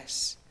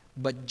 yes,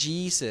 but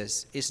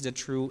Jesus is the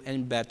true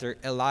and better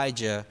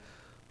Elijah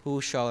who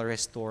shall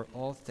restore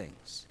all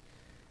things.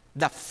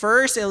 The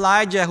first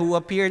Elijah who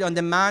appeared on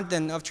the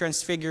mountain of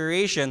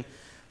Transfiguration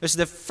was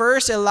the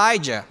first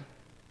Elijah.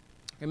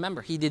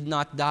 Remember, he did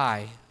not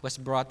die, was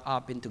brought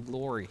up into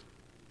glory,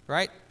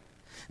 right?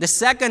 The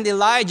second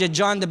Elijah,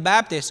 John the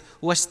Baptist,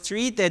 was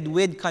treated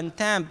with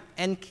contempt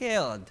and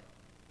killed.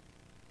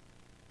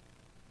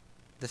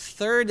 The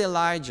third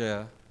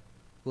Elijah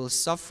will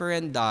suffer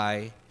and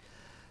die,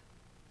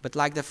 but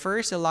like the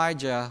first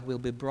Elijah, will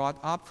be brought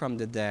up from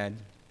the dead,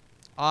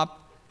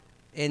 up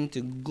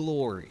into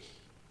glory.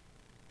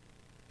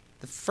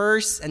 The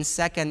first and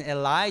second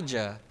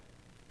Elijah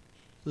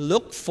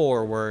look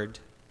forward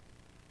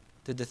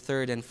to the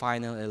third and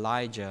final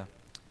Elijah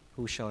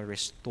who shall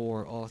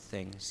restore all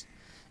things,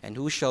 and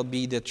who shall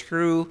be the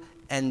true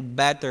and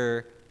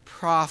better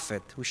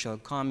prophet who shall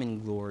come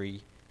in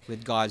glory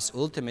with God's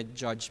ultimate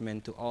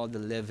judgment to all the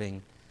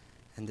living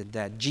and the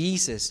dead.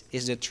 Jesus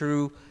is the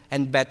true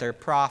and better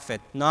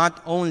prophet,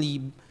 not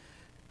only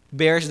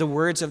bears the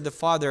words of the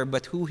Father,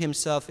 but who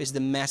himself is the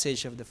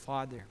message of the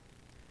Father.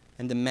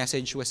 And the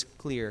message was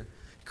clear.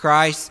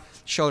 Christ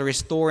shall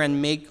restore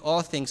and make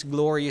all things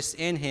glorious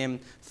in him,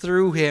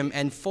 through him,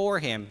 and for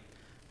him.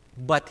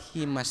 But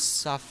he must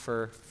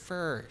suffer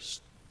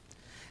first.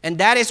 And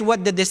that is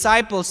what the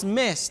disciples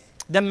missed.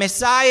 The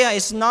Messiah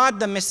is not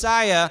the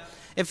Messiah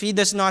if he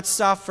does not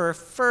suffer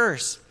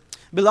first.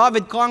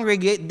 Beloved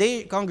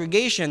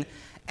congregation,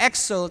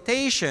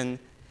 exaltation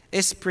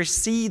is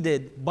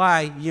preceded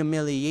by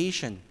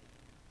humiliation.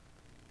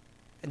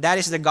 And that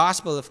is the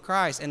gospel of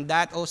Christ, and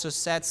that also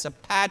sets a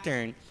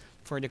pattern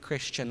for the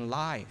Christian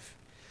life.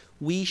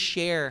 We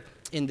share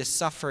in the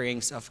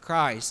sufferings of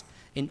Christ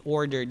in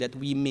order that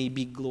we may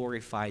be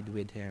glorified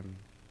with him.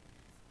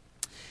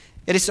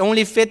 It is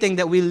only fitting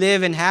that we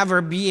live and have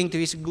our being to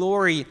his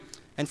glory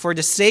and for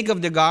the sake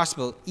of the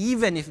gospel,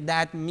 even if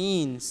that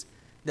means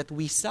that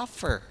we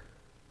suffer.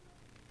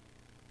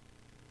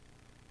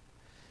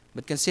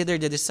 But consider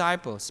the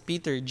disciples,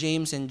 Peter,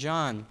 James, and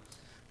John.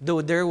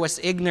 Though there was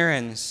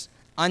ignorance,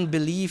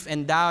 unbelief,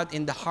 and doubt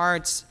in the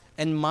hearts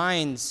and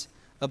minds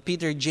of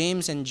Peter,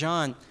 James, and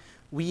John,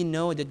 we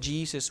know that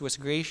Jesus was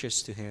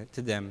gracious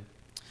to them.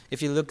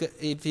 If you look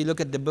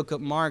at the book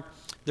of Mark,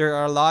 there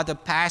are a lot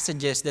of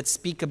passages that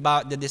speak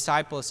about the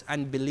disciples'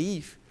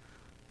 unbelief.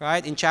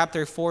 Right? In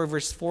chapter 4,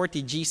 verse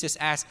 40, Jesus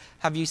asks,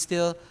 "Have you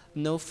still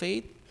no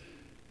faith?"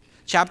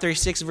 Chapter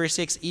 6, verse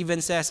 6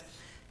 even says,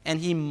 "And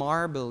he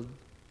marveled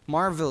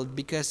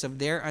because of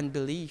their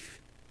unbelief."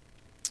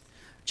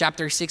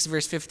 Chapter 6,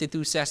 verse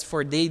 52 says,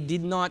 "For they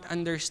did not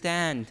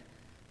understand,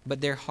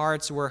 but their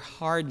hearts were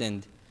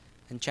hardened."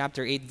 And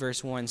chapter 8,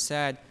 verse 1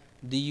 said,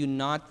 "Do you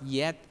not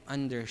yet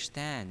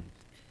understand?"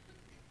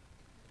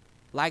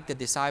 Like the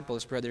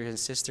disciples, brothers and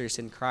sisters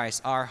in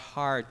Christ, our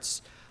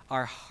hearts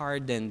are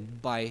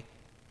hardened by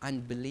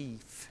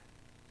unbelief,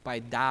 by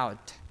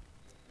doubt,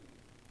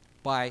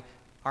 by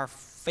our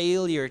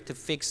failure to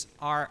fix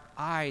our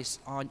eyes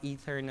on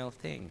eternal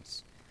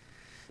things.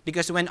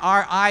 Because when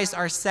our eyes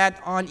are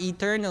set on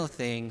eternal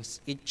things,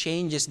 it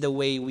changes the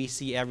way we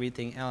see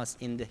everything else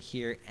in the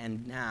here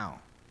and now.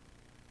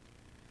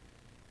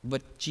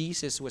 But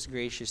Jesus was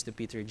gracious to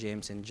Peter,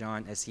 James, and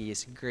John as he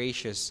is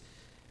gracious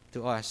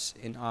to us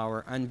in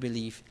our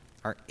unbelief,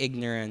 our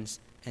ignorance,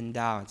 and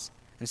doubts.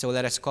 And so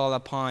let us call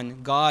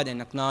upon God and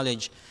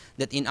acknowledge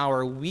that in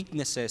our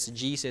weaknesses,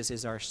 Jesus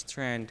is our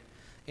strength.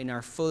 In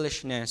our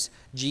foolishness,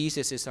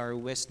 Jesus is our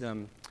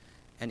wisdom.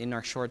 And in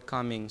our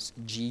shortcomings,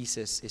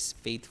 Jesus is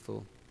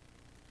faithful.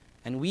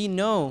 And we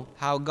know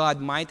how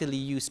God mightily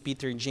used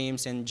Peter,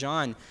 James, and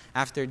John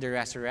after the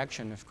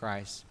resurrection of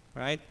Christ,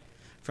 right?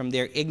 From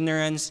their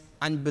ignorance,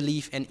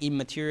 unbelief, and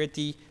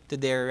immaturity to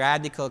their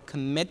radical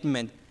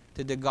commitment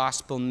to the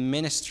gospel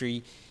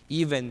ministry,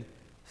 even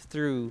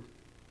through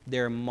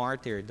their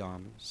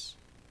martyrdoms.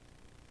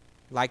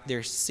 Like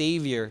their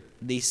Savior,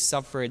 they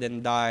suffered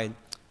and died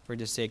for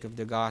the sake of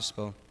the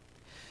gospel.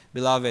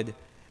 Beloved,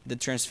 the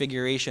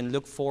transfiguration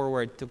looked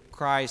forward to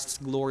Christ's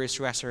glorious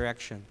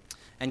resurrection.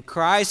 And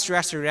Christ's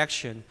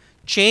resurrection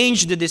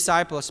changed the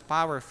disciples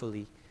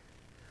powerfully.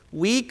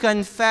 We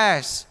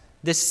confess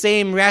the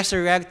same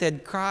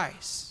resurrected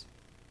Christ.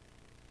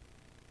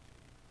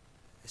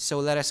 So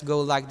let us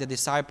go like the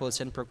disciples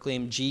and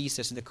proclaim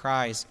Jesus the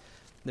Christ,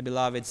 the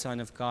beloved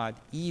Son of God,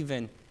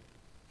 even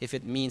if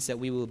it means that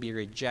we will be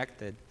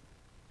rejected,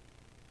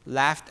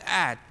 laughed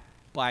at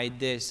by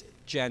this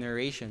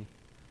generation,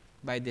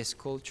 by this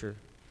culture,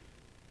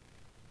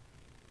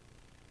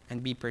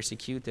 and be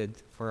persecuted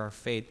for our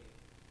faith.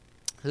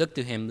 Look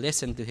to him,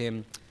 listen to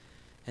him,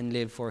 and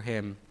live for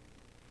him.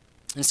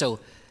 And so,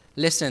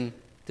 listen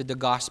to the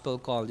gospel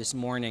call this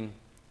morning.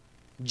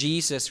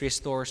 Jesus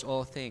restores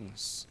all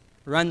things.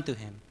 Run to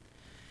him.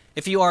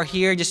 If you are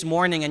here this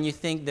morning and you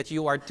think that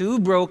you are too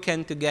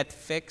broken to get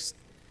fixed,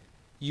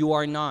 you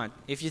are not.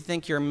 If you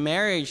think your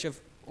marriage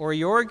or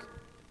your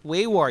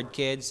wayward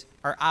kids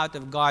are out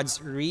of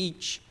God's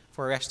reach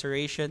for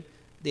restoration,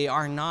 they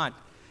are not.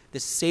 The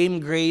same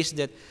grace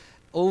that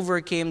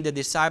overcame the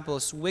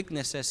disciples'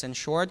 weaknesses and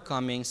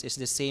shortcomings is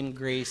the same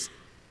grace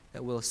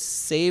that will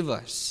save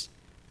us,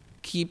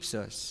 keeps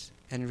us,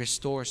 and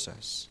restores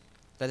us.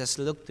 Let us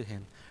look to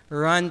him,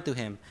 run to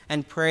him,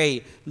 and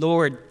pray,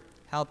 "Lord,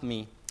 help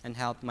me and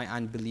help my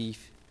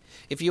unbelief."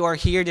 If you are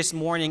here this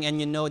morning and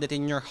you know that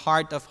in your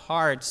heart of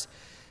hearts,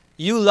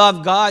 you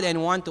love God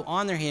and want to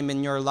honor him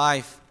in your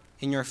life,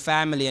 in your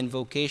family and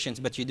vocations,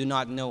 but you do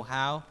not know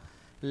how,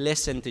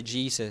 listen to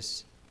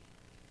Jesus.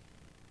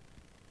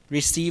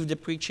 Receive the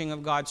preaching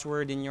of God's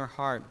word in your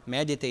heart.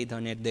 Meditate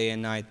on it day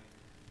and night.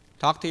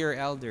 Talk to your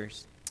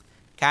elders.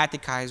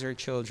 Catechize your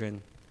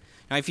children.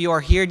 Now, if you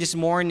are here this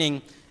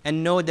morning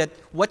and know that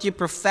what you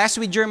profess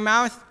with your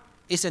mouth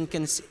is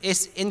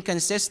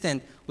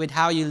inconsistent with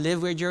how you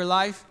live with your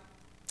life,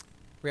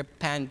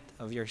 repent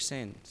of your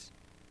sins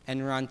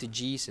and run to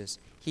Jesus.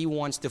 He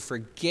wants to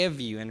forgive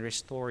you and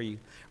restore you.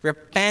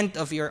 Repent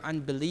of your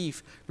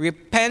unbelief.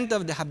 Repent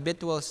of the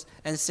habitual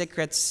and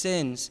secret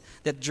sins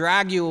that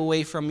drag you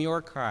away from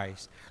your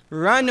Christ.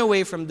 Run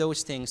away from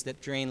those things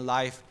that drain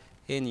life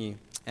in you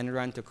and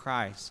run to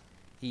Christ.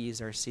 He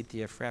is our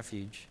city of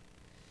refuge.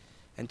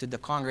 And to the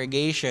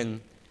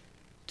congregation,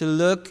 to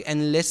look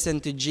and listen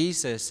to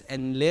Jesus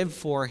and live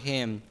for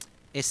Him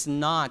is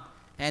not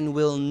and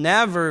will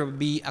never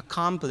be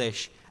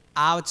accomplished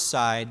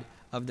outside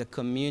of the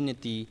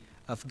community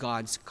of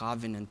God's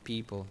covenant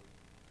people.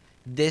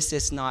 This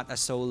is not a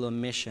solo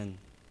mission.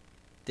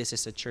 This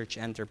is a church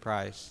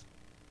enterprise.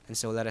 And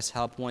so let us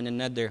help one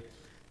another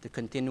to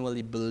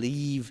continually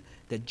believe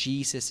that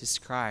Jesus is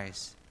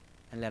Christ,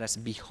 and let us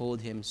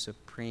behold Him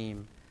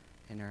supreme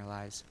in our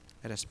lives.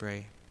 Let us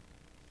pray.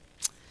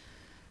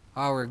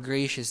 Our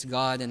gracious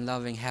God and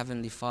loving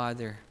Heavenly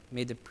Father,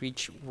 may the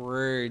preached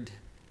word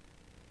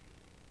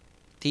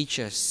teach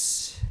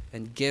us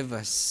and give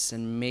us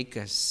and make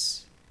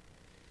us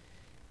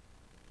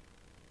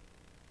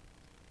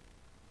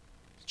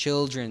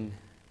children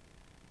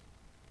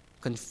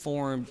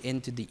conformed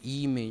into the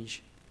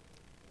image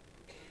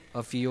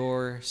of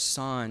your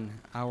Son,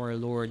 our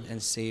Lord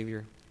and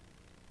Savior,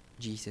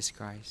 Jesus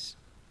Christ.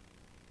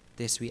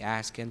 This we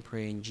ask and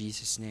pray in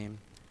Jesus' name.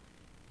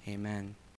 Amen.